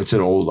 No, it's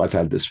an old. I've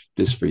had this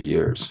for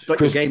years. It's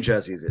like your game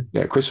jersey, is it?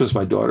 Yeah, Christmas.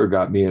 My daughter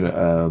got me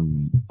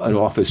an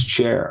office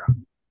chair.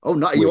 Oh,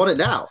 no, you want it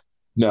now?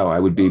 No, I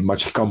would be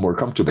much more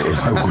comfortable if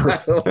I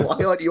were.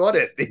 Why aren't you on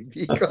it?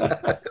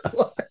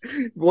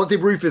 What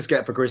did Rufus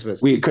get for Christmas?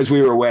 Because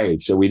we were away,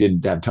 so we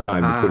didn't have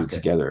time to put it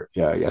together.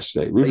 Yeah,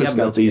 yesterday. Rufus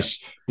got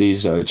these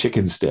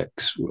chicken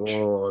sticks.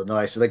 Oh,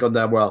 nice. Have they gone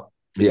down well?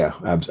 Yeah,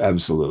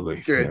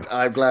 absolutely. Good. Yeah.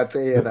 I'm glad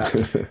to hear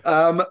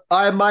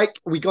that. Mike,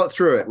 we got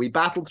through it. We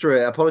battled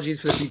through it.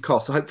 Apologies for the few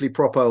coughs. So hopefully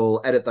Propo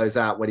will edit those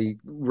out when he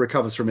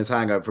recovers from his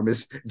hangover, from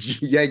his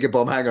Jaeger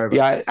bomb hangover.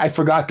 Yeah, I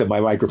forgot that my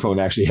microphone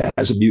actually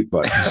has a mute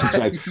button.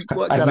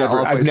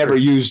 I've never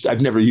used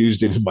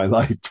it in my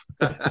life.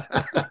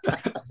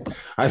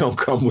 I don't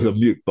come with a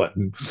mute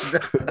button,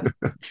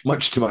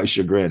 much to my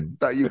chagrin.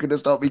 So you can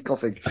start me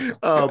coughing.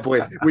 Oh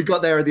boy, we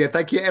got there in the end.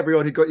 Thank you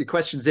everyone who got your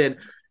questions in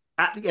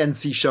at the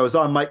NC show. As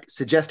Mike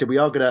suggested, we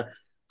are going to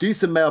do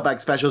some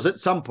mailbag specials at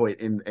some point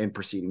in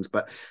proceedings,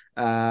 but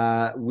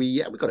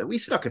we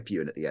stuck a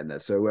few in at the end there.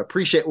 So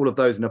appreciate all of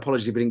those, and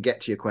apologies if we didn't get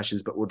to your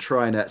questions, but we'll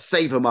try and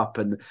save them up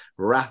and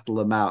rattle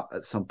them out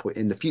at some point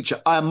in the future.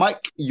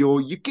 Mike,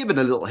 you've given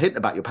a little hint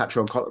about your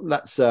Patreon column.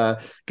 That's going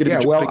to be.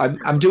 Yeah, well,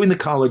 I'm doing the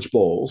college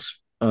bowls.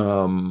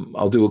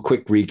 I'll do a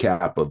quick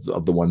recap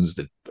of the ones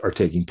that are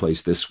taking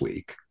place this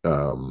week.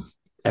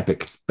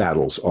 Epic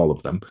battles, all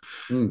of them.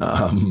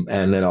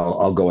 And then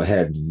I'll go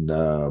ahead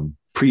and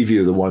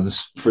preview the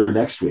ones for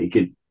next week.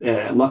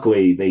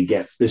 Luckily,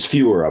 there's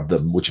fewer of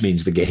them, which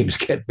means the games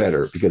get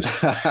better, because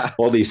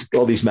all these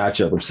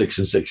matchup of 6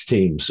 and 6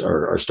 teams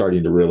are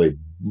starting to really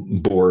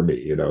bore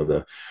me.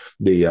 The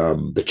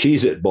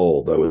Cheez-It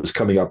Bowl that was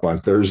coming up on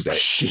Thursday.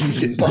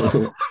 Cheez-It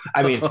Bowl.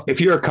 I mean,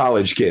 if you're a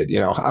college kid,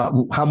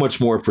 how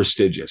much more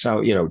prestigious?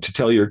 To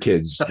tell your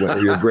kids,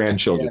 your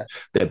grandchildren,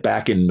 that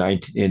back in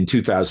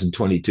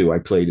 2022, I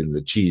played in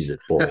the Cheez-It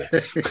Bowl,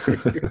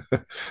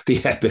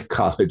 the epic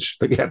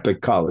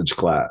college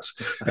clash,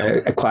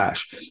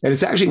 and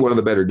it's actually one of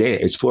the better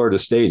games. It's Florida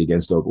State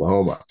against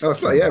Oklahoma. Oh,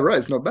 it's not. Yeah, right.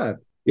 It's not bad.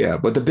 Yeah,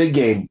 but the big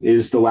game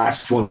is the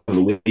last one of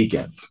the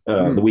weekend,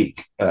 the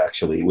week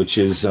actually, which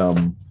is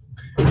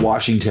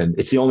Washington.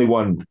 It's the only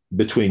one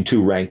between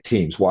two ranked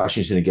teams.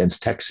 Washington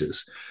against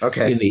Texas.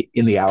 Okay.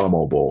 In the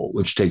Alamo Bowl,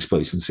 which takes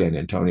place in San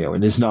Antonio,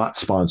 and is not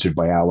sponsored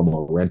by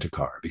Alamo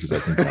Rent-A-Car, because I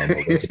think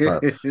Alamo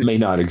Rent-A-Car may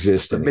not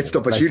exist anymore. Missed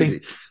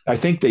opportunity. I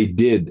think they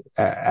did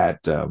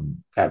at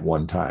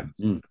one time.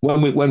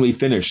 When we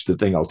finish the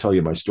thing, I'll tell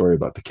you my story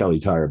about the Kelly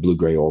Tire Blue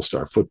Gray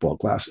All-Star Football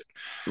Classic.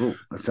 Ooh,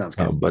 that sounds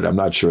good. But I'm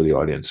not sure the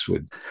audience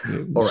would.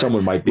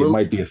 Someone might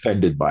be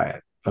offended by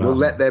it. We'll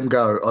let them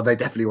go. Oh, they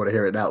definitely want to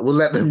hear it now. We'll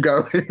let them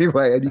go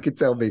anyway, and you can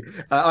tell me.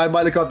 I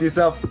might look after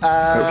yourself.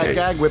 Okay.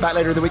 Gang, we're back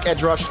later in the week.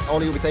 Edge Rush.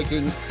 Ollie will be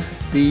taking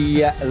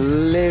the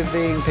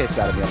living piss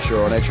out of me, I'm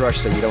sure, on Edge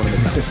Rush, so you don't want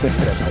to miss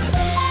that.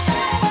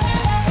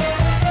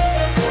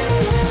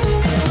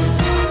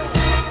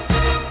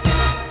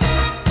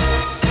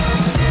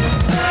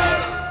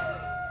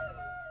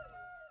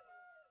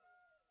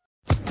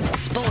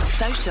 Sports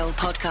Social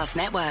Podcast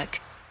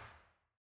Network.